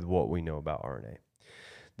with what we know about RNA.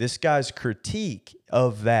 This guy's critique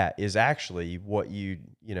of that is actually what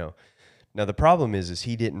now the problem is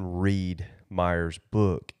he didn't read Meyer's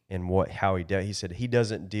book and how he does. He said he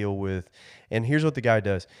doesn't deal with, and here's what the guy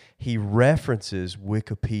does. He references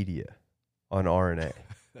Wikipedia on RNA.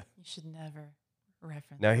 You should never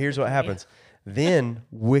reference. Now, here's what Wikipedia. happens. Then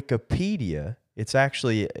Wikipedia, it's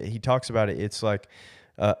actually, he talks about it. It's like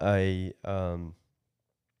what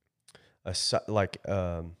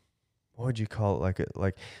would you call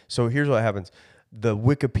it? So here's what happens. The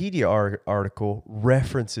Wikipedia article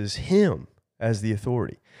references him as the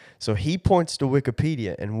authority. So he points to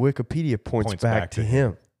Wikipedia, and Wikipedia points back to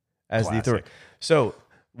him as the authority. So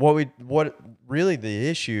what really the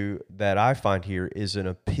issue that I find here is an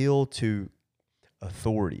appeal to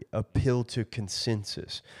authority, appeal to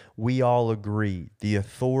consensus. We all agree. The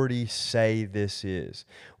authorities say this is.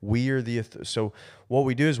 We are so what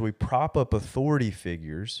we do is we prop up authority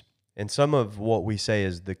figures, and some of what we say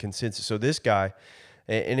is the consensus. So this guy,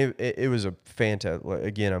 and it was a fantastic,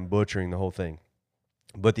 again, I'm butchering the whole thing,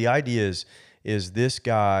 but the idea is this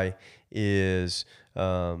guy is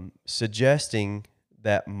suggesting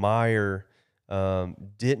that Meyer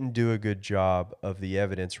didn't do a good job of the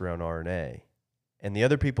evidence around RNA. And the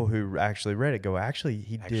other people who actually read it go,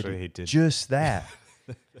 he did just that.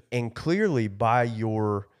 And clearly by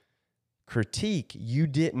your critique, you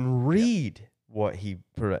didn't read what he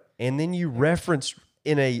put. And then you referenced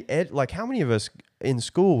how many of us in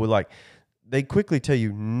school would they quickly tell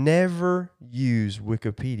you never use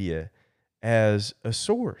Wikipedia as a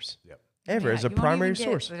source. Yep. Ever, as a primary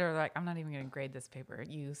source. They're like, I'm not even going to grade this paper.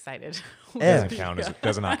 You cited.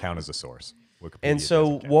 Does not count as a source. Wikipedia and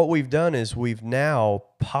so what we've done is we've now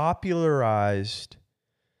popularized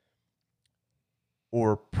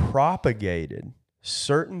or propagated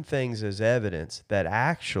certain things as evidence that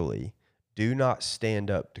actually do not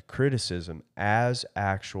stand up to criticism as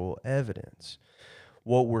actual evidence.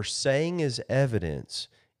 What we're saying is evidence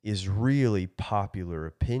is really popular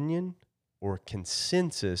opinion or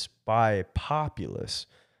consensus by a populace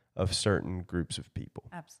of certain groups of people.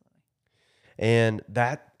 Absolutely. And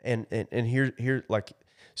that and here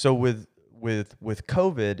so with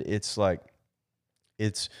COVID,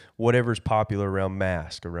 it's whatever's popular around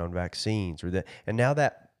masks, around vaccines, or that, and now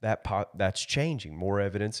that's changing. More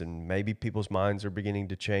evidence, and maybe people's minds are beginning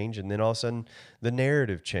to change, and then all of a sudden the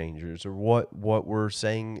narrative changes, or what we're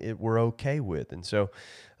saying we're okay with. And so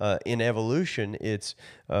in evolution, it's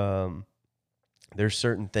there's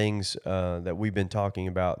certain things that we've been talking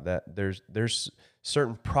about, that there's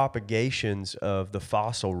certain propagations of the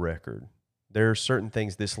fossil record. There are certain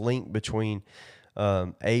things, this link between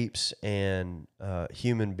apes and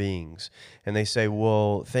human beings. And they say,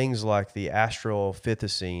 well, things like the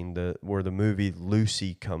Australopithecine, where the movie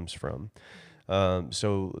Lucy comes from.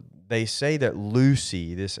 So they say that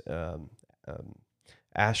Lucy, this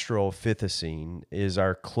Australopithecine, is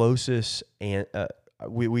our closest, and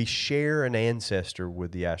we share an ancestor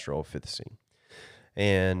with the Australopithecine.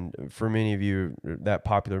 And for many of you, that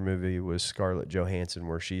popular movie was Scarlett Johansson,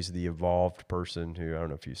 where she's the evolved person who, I don't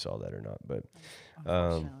know if you saw that or not, but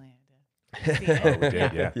Unfortunately, I did. Oh, we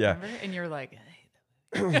did, yeah. yeah. Remember? And you're like,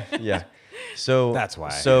 Yeah. So That's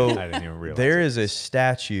why So I didn't even realize there it. is a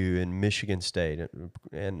statue in Michigan State,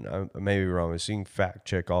 and I may be wrong, so you can fact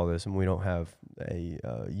check all this, and we don't have a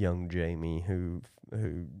young Jamie who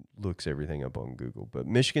looks everything up on Google, but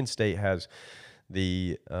Michigan State has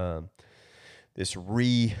the this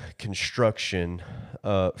reconstruction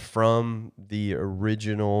from the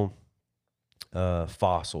original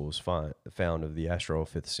fossils found of the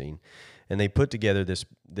Australopithecine, and they put together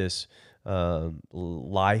this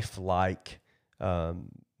lifelike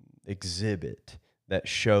exhibit that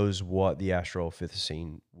shows what the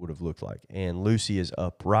Australopithecine would have looked like. And Lucy is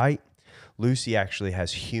upright. Lucy actually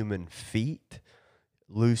has human feet.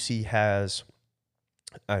 Lucy has,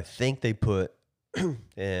 I think they put,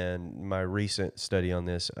 and my recent study on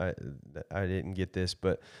this, I didn't get this,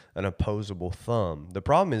 but an opposable thumb. The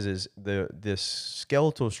problem is this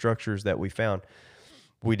skeletal structures that we found,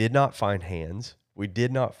 we did not find hands, we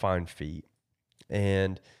did not find feet,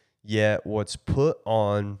 and yet what's put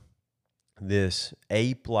on this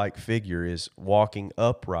ape-like figure is walking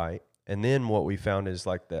upright. And then what we found is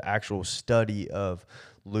like the actual study of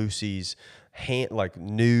Lucy's hand, like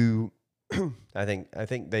new. I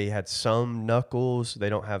think they had some knuckles. They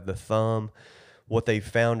don't have the thumb. What they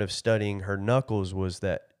found of studying her knuckles was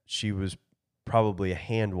that she was probably a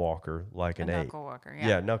hand walker, like an ape. knuckle walker.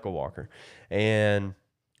 Yeah, knuckle walker. And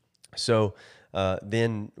so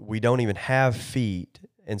then we don't even have feet.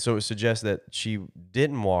 And so it suggests that she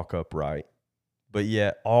didn't walk upright. But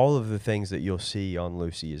yet all of the things that you'll see on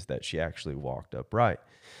Lucy is that she actually walked upright.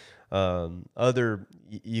 You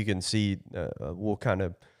can see, we'll kind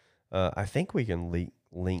of, I think we can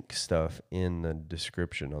link stuff in the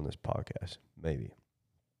description on this podcast. Maybe.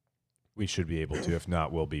 We should be able to. If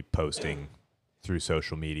not, we'll be posting through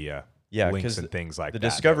social media links and things like the that.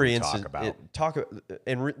 Discovery that we Incident. talk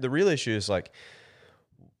about. The real issue is like,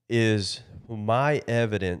 is my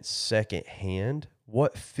evidence secondhand?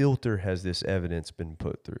 What filter has this evidence been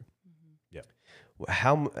put through? Yeah.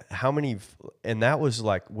 How many? And that was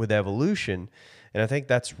like with evolution, and I think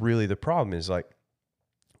that's really the problem. Is like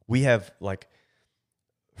we have like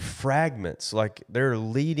fragments. Like there are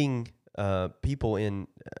leading people in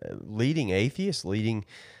leading atheists, leading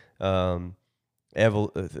proponents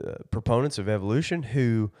of evolution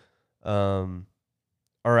who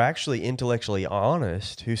are actually intellectually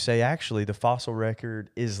honest, who say actually the fossil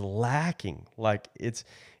record is lacking. Like it's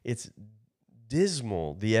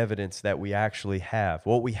dismal, the evidence that we actually have.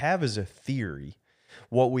 What we have is a theory.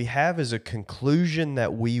 What we have is a conclusion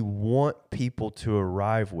that we want people to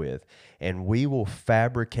arrive with, and we will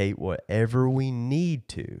fabricate whatever we need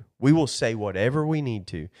to. We will say whatever we need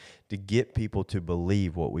to get people to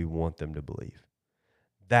believe what we want them to believe.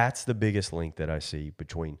 That's the biggest link that I see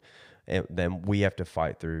between them we have to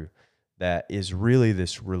fight through. That is really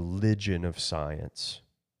this religion of science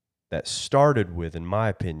that started with, in my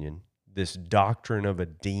opinion, this doctrine of a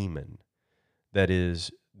demon that is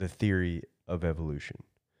the theory of evolution,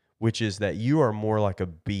 which is that you are more like a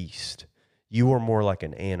beast. You are more like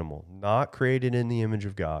an animal, not created in the image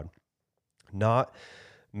of God, not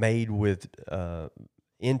made with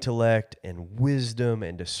intellect and wisdom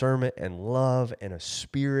and discernment and love and a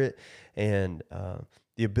spirit and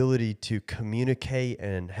the ability to communicate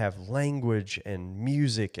and have language and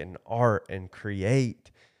music and art and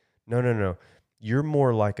create. No. You're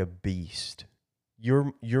more like a beast.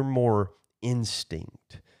 You're more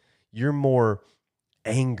instinct. You're more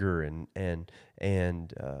anger and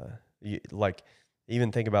like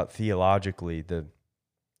even think about theologically the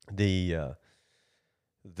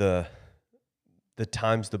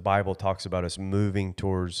times the Bible talks about us moving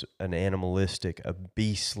towards an animalistic, a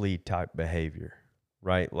beastly type behavior,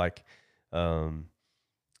 right? Like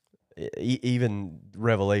even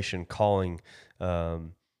Revelation calling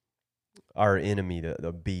our enemy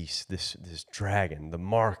the beast, this dragon, the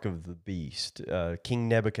mark of the beast. King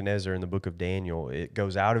Nebuchadnezzar in the book of Daniel, it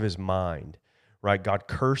goes out of his mind, right? God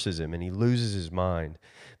curses him and he loses his mind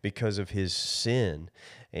because of his sin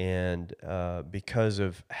and because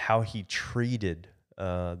of how he treated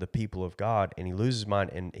the people of God, and he loses his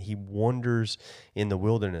mind and he wanders in the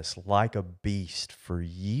wilderness like a beast for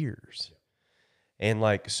years. And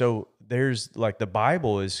like, so there's like the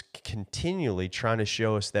Bible is continually trying to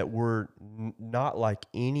show us that we're not like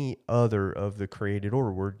any other of the created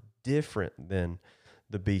order. We're different than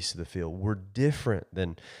the beasts of the field. We're different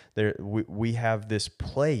than there. We have this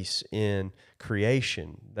place in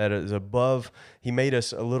creation that is above. He made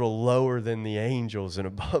us a little lower than the angels and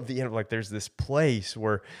above the like. There's this place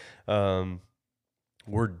where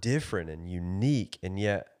we're different and unique, and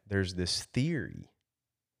yet there's this theory,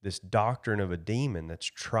 this doctrine of a demon that's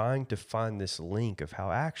trying to find this link of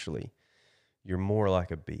how actually you're more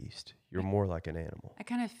like a beast. You're more like an animal. I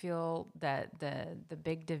kind of feel that the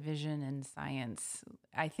big division in science,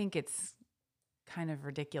 I think it's kind of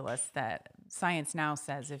ridiculous that science now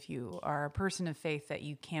says if you are a person of faith that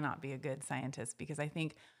you cannot be a good scientist, because I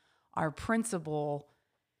think our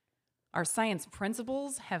science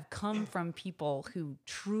principles have come from people who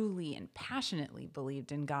truly and passionately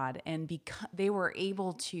believed in God, and because they were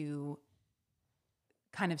able to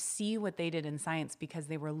kind of see what they did in science because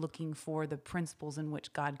they were looking for the principles in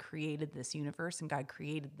which God created this universe and God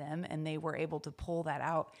created them, and they were able to pull that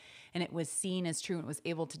out, and it was seen as true, and it was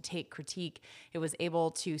able to take critique. It was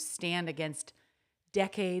able to stand against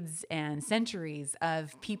decades and centuries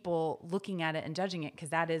of people looking at it and judging it, because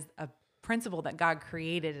that is a principle that God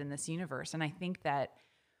created in this universe. And I think that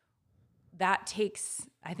takes,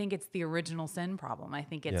 I think it's the original sin problem. I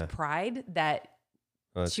think it's pride that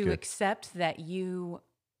accept that you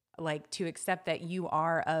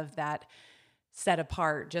are of that set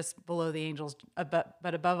apart just below the angels, but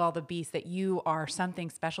above all the beasts, that you are something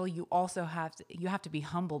special. You also have to be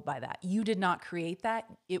humbled by that. You did not create that.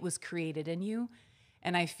 It was created in you.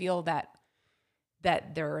 And I feel that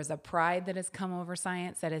there is a pride that has come over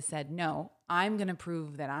science that has said, no, I'm going to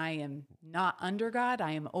prove that I am not under God.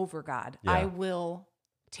 I am over God. Yeah. I will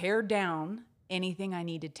tear down anything I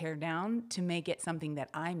need to tear down to make it something that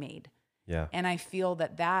I made. Yeah. And I feel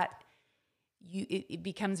that it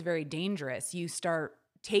becomes very dangerous. You start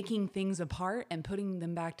taking things apart and putting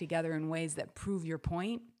them back together in ways that prove your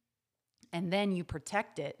point. And then you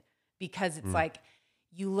protect it because it's like,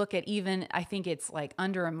 you look at even, I think it's like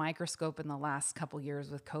under a microscope in the last couple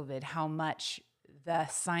years with COVID, how much the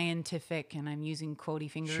scientific, and I'm using quotey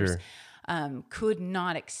fingers, Sure. could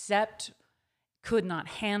not accept, could not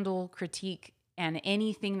handle critique, and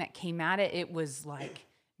anything that came at it, it was like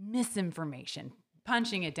misinformation,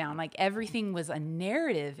 punching it down. Like everything was a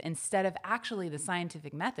narrative instead of actually the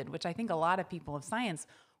scientific method, which I think a lot of people of science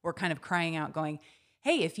were kind of crying out going,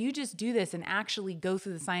 hey, if you just do this and actually go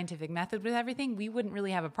through the scientific method with everything, we wouldn't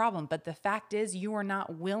really have a problem. But the fact is you are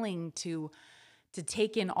not willing to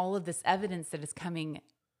take in all of this evidence that is coming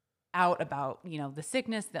out about, you know, the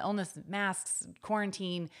sickness, the illness, masks,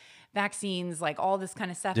 quarantine, vaccines, like all this kind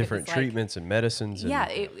of stuff. Different treatments and medicines. Yeah,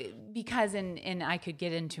 because and I could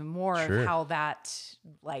get into more Sure. of how that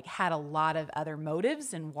like had a lot of other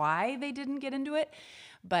motives and why they didn't get into it.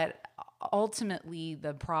 But ultimately,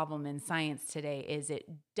 the problem in science today is it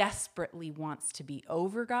desperately wants to be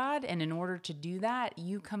over God. And in order to do that,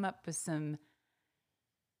 you come up with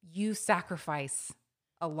you sacrifice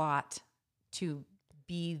a lot to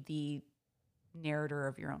be the narrator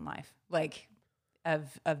of your own life, like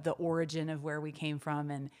of the origin of where we came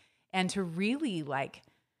from, and to really like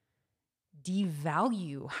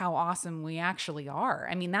devalue how awesome we actually are.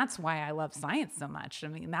 I mean, that's why I love science so much. I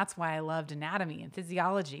mean, that's why I loved anatomy and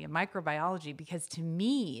physiology and microbiology, because to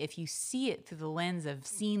me, if you see it through the lens of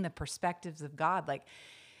seeing the perspectives of God, like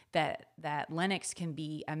that Lennox can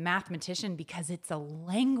be a mathematician because it's a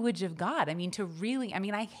language of God. I mean,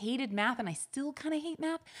 I hated math and I still kind of hate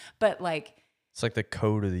math, but like, it's like the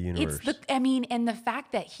code of the universe. And the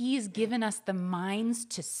fact that he's given us the minds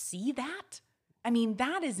to see that, I mean,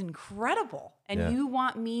 that is incredible. And you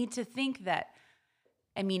want me to think that,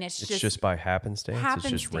 I mean, it's just by happenstance. It's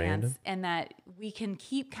just random. And that we can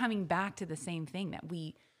keep coming back to the same thing,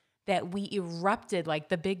 that we erupted like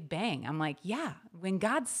the Big Bang. I'm like, yeah, when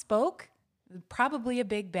God spoke, probably a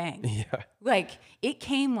Big Bang. Yeah. Like it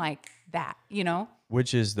came like that, you know?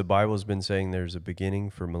 Which is, the Bible's been saying there's a beginning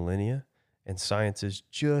for millennia, and science is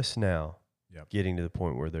just now getting to the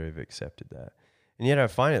point where they've accepted that. And yet I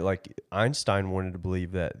find it like Einstein wanted to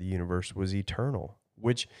believe that the universe was eternal,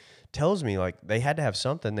 which tells me like they had to have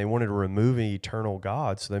something. They wanted to remove an eternal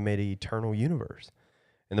God, so they made an eternal universe.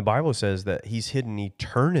 And the Bible says that he's hidden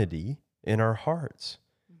eternity in our hearts.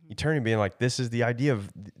 Mm-hmm. Eternity being like, this is the idea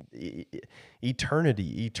of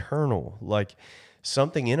eternity, eternal. Like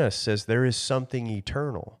something in us says there is something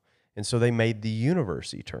eternal. And so they made the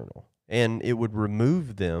universe eternal. And it would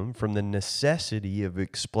remove them from the necessity of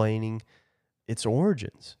explaining its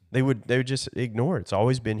origins. They would just ignore it. It's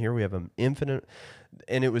always been here. We have an infinite,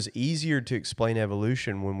 and it was easier to explain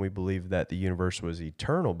evolution when we believed that the universe was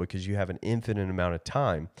eternal because you have an infinite amount of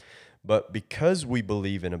time. But because we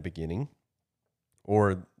believe in a beginning,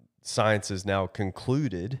 or science has now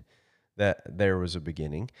concluded that there was a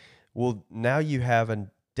beginning, well, now you have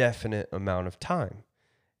a definite amount of time.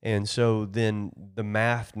 And so then the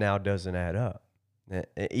math now doesn't add up.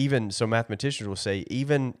 Even so, mathematicians will say,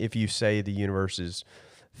 even if you say the universe is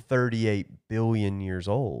 38 billion years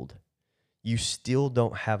old, you still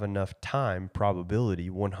don't have enough time probability.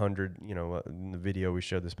 100, in the video we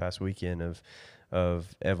showed this past weekend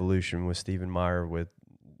of evolution with Stephen Meyer with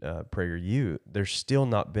PragerU, there's still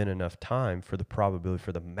not been enough time for the probability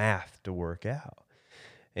for the math to work out.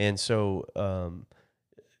 And so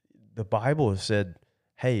the Bible has said,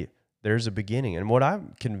 hey, there's a beginning. And what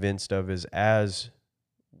I'm convinced of is,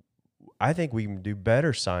 I think we can do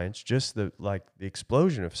better science. Just the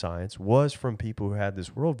explosion of science was from people who had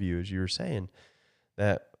this worldview, as you were saying,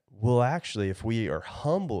 that will actually, if we are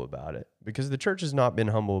humble about it, because the church has not been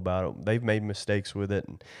humble about it. They've made mistakes with it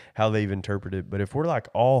and how they've interpreted it. But if we're like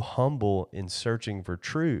all humble in searching for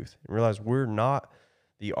truth and realize we're not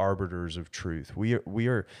the arbiters of truth, we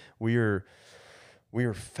are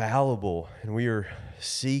fallible and we are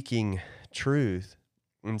seeking truth,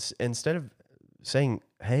 instead of saying,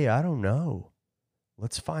 hey, I don't know,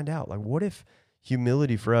 let's find out. Like, what if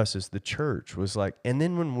humility for us as the church was like, and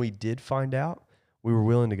then when we did find out, we were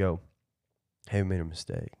willing to go, hey, we made a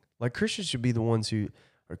mistake. Like, Christians should be the ones who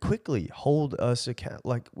are quickly hold us account.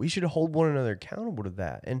 Like, we should hold one another accountable to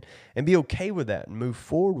that and be okay with that and move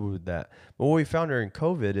forward with that. But what we found during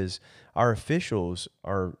COVID is our officials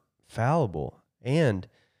are fallible and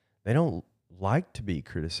they don't like to be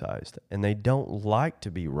criticized and they don't like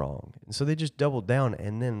to be wrong. And so they just double down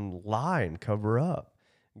and then lie and cover up.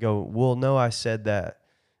 Go, well, no, I said that,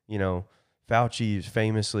 Fauci is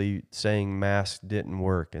famously saying masks didn't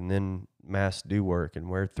work, and then masks do work, and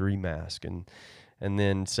wear 3 masks, and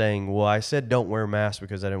then saying, well, I said don't wear masks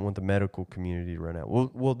because I didn't want the medical community to run out.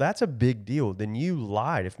 Well, that's a big deal. Then you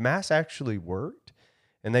lied. If masks actually worked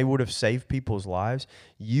and they would have saved people's lives,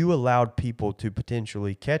 you allowed people to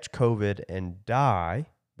potentially catch COVID and die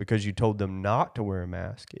because you told them not to wear a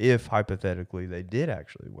mask, if hypothetically they did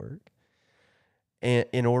actually work, and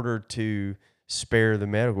in order to spare the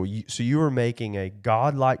medical. So you were making a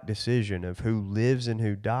godlike decision of who lives and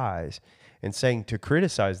who dies, and saying to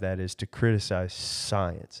criticize that is to criticize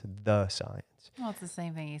science, the science. Well, it's the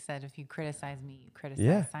same thing he said. If you criticize me, you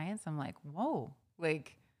criticize science. I'm like, whoa,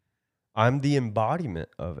 like I'm the embodiment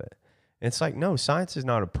of it. It's like, no, science is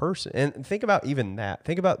not a person. And think about even that.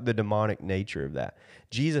 Think about the demonic nature of that.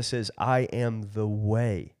 Jesus says, I am the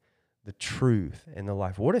way, the truth, and the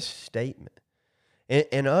life. What a statement.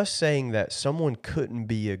 And us saying that someone couldn't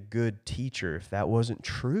be a good teacher if that wasn't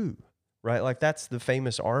true, right? Like that's the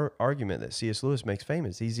famous argument that C.S. Lewis makes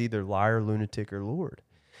famous. He's either liar, lunatic, or Lord.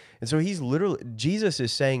 And so Jesus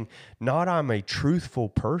is saying, not I'm a truthful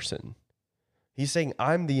person. He's saying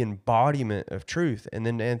I'm the embodiment of truth. And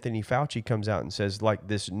then Anthony Fauci comes out and says, like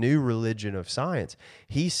this new religion of science,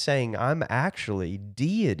 he's saying I'm actually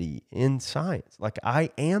deity in science. Like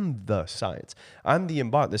I am the science. I'm the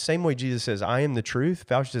embodiment. The same way Jesus says, I am the truth,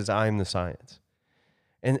 Fauci says, I am the science.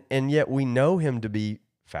 And yet we know him to be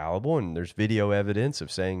fallible. And there's video evidence of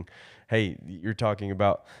saying, hey, you're talking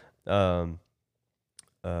about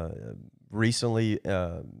recently,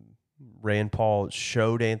 Rand Paul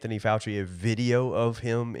showed Anthony Fauci a video of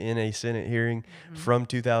him in a Senate hearing from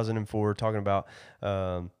 2004 talking about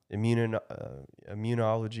immunology.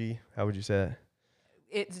 How would you say that?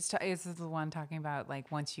 It's the one talking about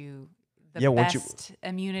like once you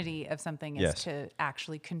immunity of something is to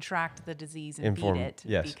actually contract the disease and beat it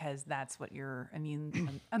because that's what your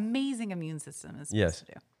amazing immune system is supposed to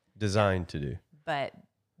do. Designed to do. But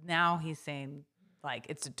now he's saying like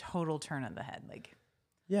it's a total turn on the head. Like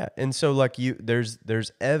yeah, and so like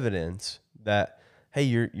there's evidence that hey,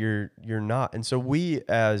 you're not, and so we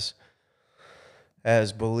as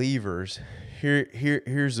believers,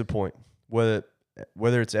 here's the point: whether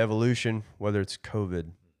it's evolution, whether it's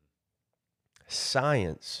COVID,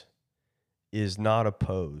 science is not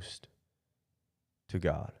opposed to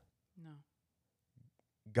God. No,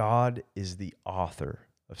 God is the author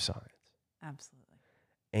of science. Absolutely.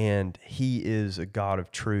 And he is a God of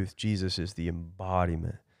truth. Jesus is the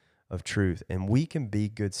embodiment of truth. And we can be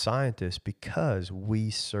good scientists because we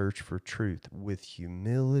search for truth with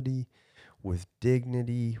humility, with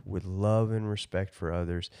dignity, with love and respect for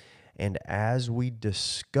others. And as we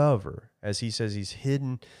discover, as he says, he's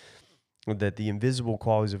hidden, that the invisible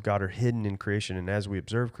qualities of God are hidden in creation. And as we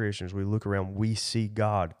observe creation, as we look around, we see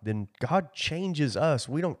God. Then God changes us.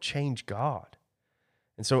 We don't change God.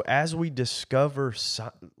 And so as we discover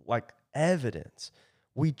like evidence,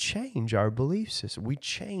 we change our belief system. We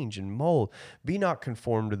change and mold. Be not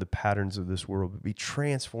conformed to the patterns of this world, but be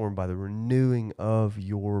transformed by the renewing of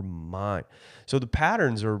your mind. So the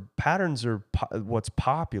patterns are what's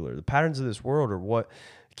popular. The patterns of this world are what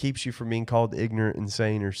keeps you from being called ignorant,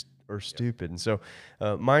 insane, or stupid. And so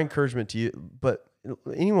my encouragement to you, but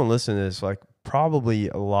anyone listening to this, like, probably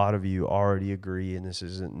a lot of you already agree, and this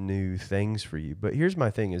isn't new things for you. But here's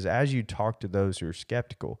my thing is, as you talk to those who are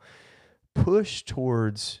skeptical, push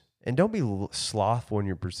towards, and don't be slothful in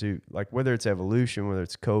your pursuit. Like whether it's evolution, whether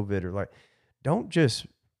it's COVID, or like, don't just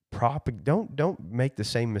don't make the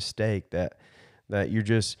same mistake that you're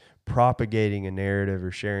just propagating a narrative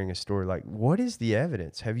or sharing a story. Like, what is the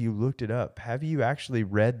evidence? Have you looked it up? Have you actually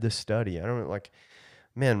read the study? I don't know, like,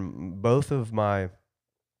 man, both of my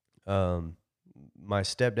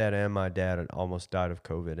stepdad and my dad had almost died of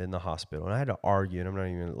COVID in the hospital. And I had to argue, and I'm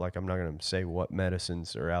not going to say what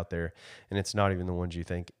medicines are out there. And it's not even the ones you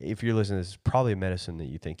think. If you're listening to this, it's probably a medicine that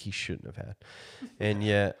you think he shouldn't have had. And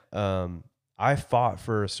yet, I fought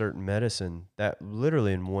for a certain medicine that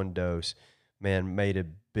literally in one dose, man, made a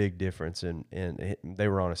big difference. And they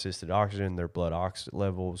were on assisted oxygen. Their blood oxygen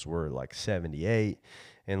levels were like 78.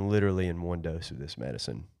 And literally in one dose of this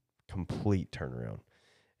medicine, complete turnaround.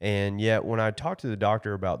 And yet when I talked to the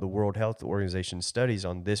doctor about the World Health Organization studies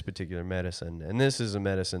on this particular medicine, and this is a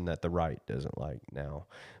medicine that the right doesn't like now,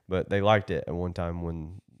 but they liked it at one time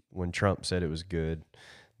when Trump said it was good,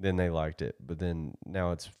 then they liked it, but then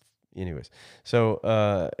now it's, anyways. So,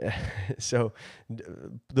 so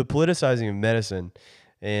the politicizing of medicine,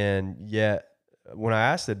 and yet when I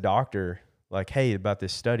asked the doctor, like, hey, about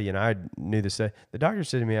this study, and I knew the study, the doctor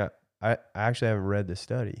said to me, I actually haven't read this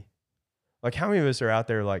study. Like, how many of us are out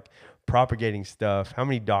there, like, propagating stuff? How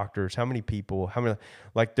many doctors, how many people, how many,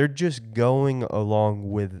 like, they're just going along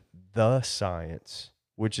with the science,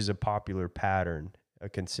 which is a popular pattern, a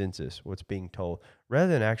consensus, what's being told,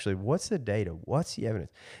 rather than actually, what's the data? What's the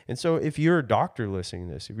evidence? And so if you're a doctor listening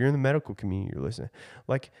to this, if you're in the medical community, you're listening,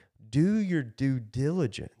 like, do your due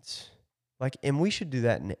diligence. Like, and we should do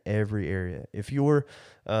that in every area. If you're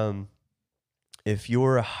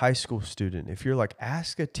a high school student, if you're like,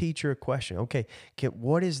 ask a teacher a question. Okay,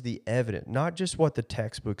 what is the evidence? Not just what the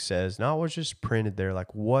textbook says, not what's just printed there.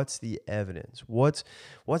 Like, what's the evidence? What's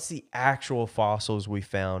the actual fossils we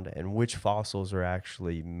found, and which fossils are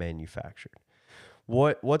actually manufactured?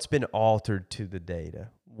 What's been altered to the data?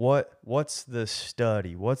 What's the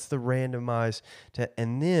study? What's the randomized?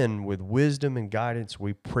 And then with wisdom and guidance,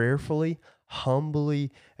 we prayerfully,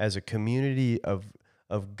 humbly, as a community of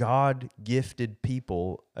God-gifted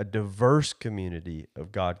people, a diverse community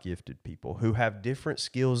of God-gifted people who have different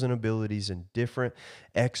skills and abilities and different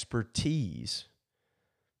expertise.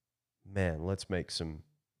 Man, let's make some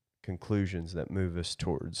conclusions that move us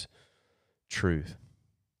towards truth.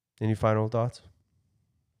 Any final thoughts?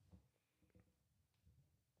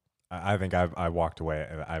 I think I walked away.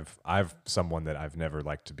 I've someone that I've never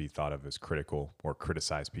liked to be thought of as critical or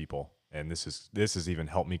criticize people, and this has even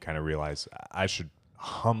helped me kind of realize I should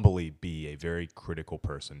humbly be a very critical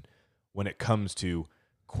person when it comes to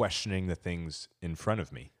questioning the things in front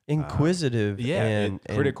of me. Inquisitive.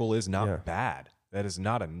 Critical is not bad. That is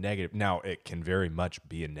not a negative. Now, it can very much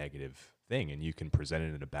be a negative thing, and you can present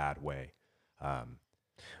it in a bad way.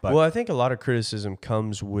 Well, I think a lot of criticism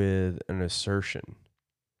comes with an assertion,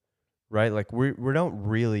 right? Like we don't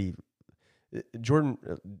really. Jordan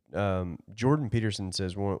Peterson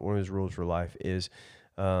says one of his rules for life is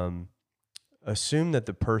assume that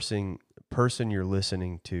the person you're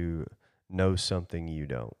listening to knows something you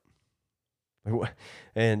don't.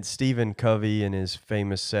 And Stephen Covey, in his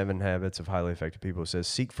famous 7 Habits of Highly Effective People, says,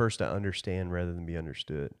 seek first to understand rather than be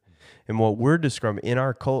understood. And what we're describing in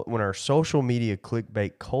when our social media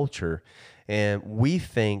clickbait culture, and we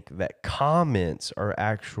think that comments are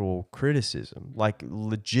actual criticism, like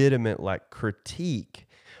legitimate, like critique,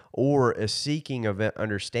 or a seeking of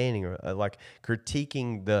understanding, or like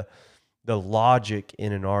critiquing the logic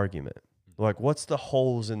in an argument. Like, what's the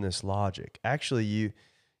holes in this logic? Actually,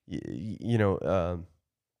 a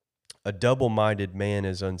double-minded man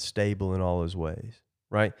is unstable in all his ways,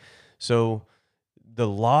 right? So the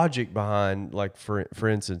logic behind, like, for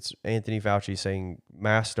instance, Anthony Fauci saying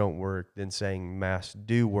masks don't work, then saying masks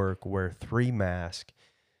do work, wear 3 masks,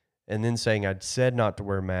 and then saying I'd said not to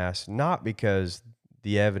wear masks, not because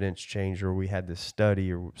the evidence changed or we had this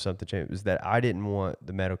study or something changed, it was that I didn't want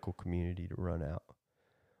the medical community to run out.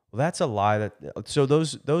 Well, that's a lie. So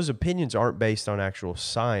those opinions aren't based on actual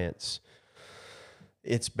science.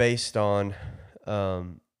 It's based on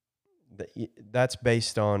that's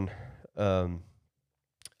based on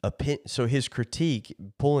opinion. So his critique,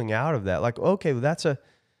 pulling out of that, like, okay, well,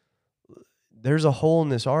 there's a hole in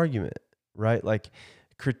this argument, right? Like,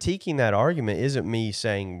 critiquing that argument isn't me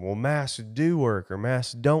saying, well, masks do work or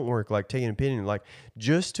masks don't work, like taking an opinion, like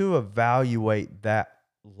just to evaluate that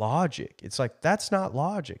logic. It's like, that's not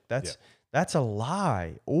logic. That's a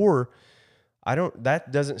lie. Or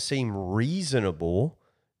that doesn't seem reasonable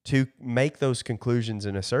to make those conclusions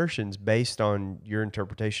and assertions based on your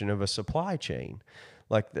interpretation of a supply chain.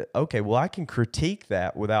 Like, okay, well, I can critique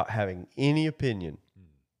that without having any opinion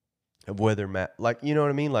of whether like, you know what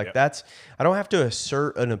I mean? Like, I don't have to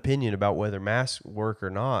assert an opinion about whether masks work or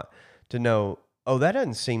not to know, oh, that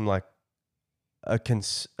doesn't seem like a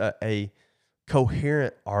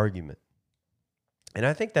coherent argument. And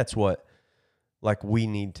I think that's what, like, we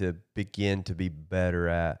need to begin to be better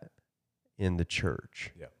at in the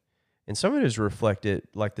church. Yeah. And some of it is reflected,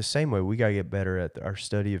 like, the same way we got to get better at our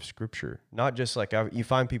study of Scripture. Not just like you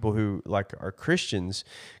find people who, like, are Christians,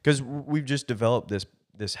 because we've just developed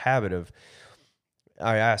this habit of,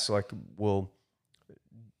 I ask, like, well,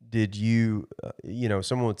 did you,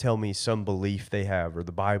 someone will tell me some belief they have, or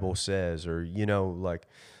the Bible says, or, like,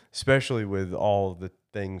 especially with all the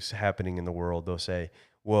things happening in the world, they'll say,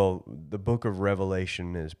 well, the book of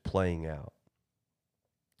Revelation is playing out.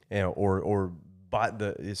 Or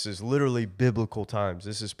this is literally biblical times.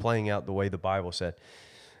 This is playing out the way the Bible said.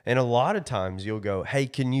 And a lot of times you'll go, hey,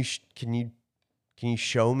 can you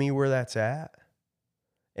show me where that's at?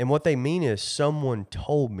 And what they mean is someone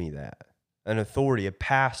told me that. An authority, a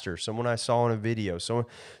pastor, someone I saw in a video. So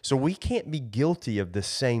we can't be guilty of the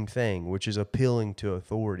same thing, which is appealing to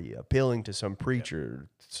authority, appealing to some preacher,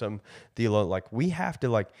 some theologian. Like, we have to,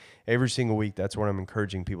 like, every single week, that's what I'm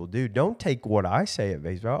encouraging people to do. Don't take what I say at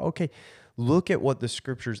face value. Okay, look at what the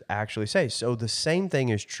scriptures actually say. So the same thing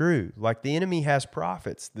is true. Like the enemy has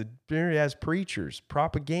prophets, the enemy has preachers,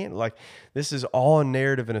 propaganda. Like this is all a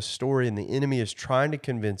narrative and a story, and the enemy is trying to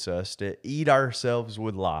convince us to eat ourselves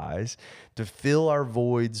with lies, to fill our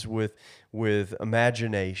voids with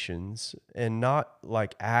imaginations, and not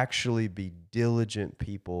like actually be diligent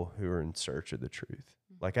people who are in search of the truth.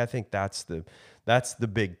 Like I think that's the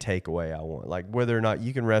big takeaway I want. Like whether or not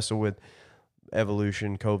you can wrestle with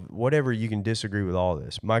evolution, COVID, whatever, you can disagree with all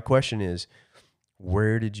this. My question is,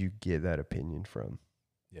 where did you get that opinion from?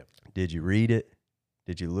 Yep. Did you read it?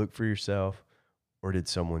 Did you look for yourself? Or did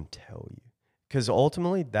someone tell you? Because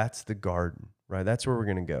ultimately, that's the garden, right? That's where we're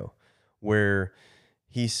going to go. Where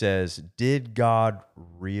he says, did God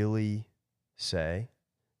really say?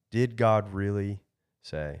 Did God really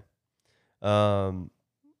say?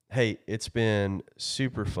 Hey, it's been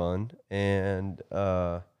super fun. And,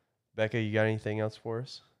 Becca, you got anything else for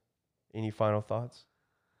us? Any final thoughts?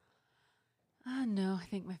 No, I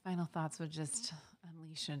think my final thoughts would just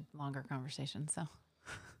unleash a longer conversation. So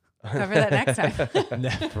cover that next time.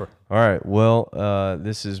 Never. All right. Well,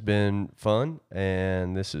 this has been fun,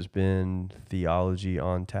 and this has been Theology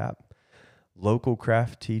on Tap. Local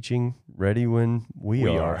craft teaching ready when we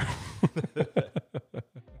are.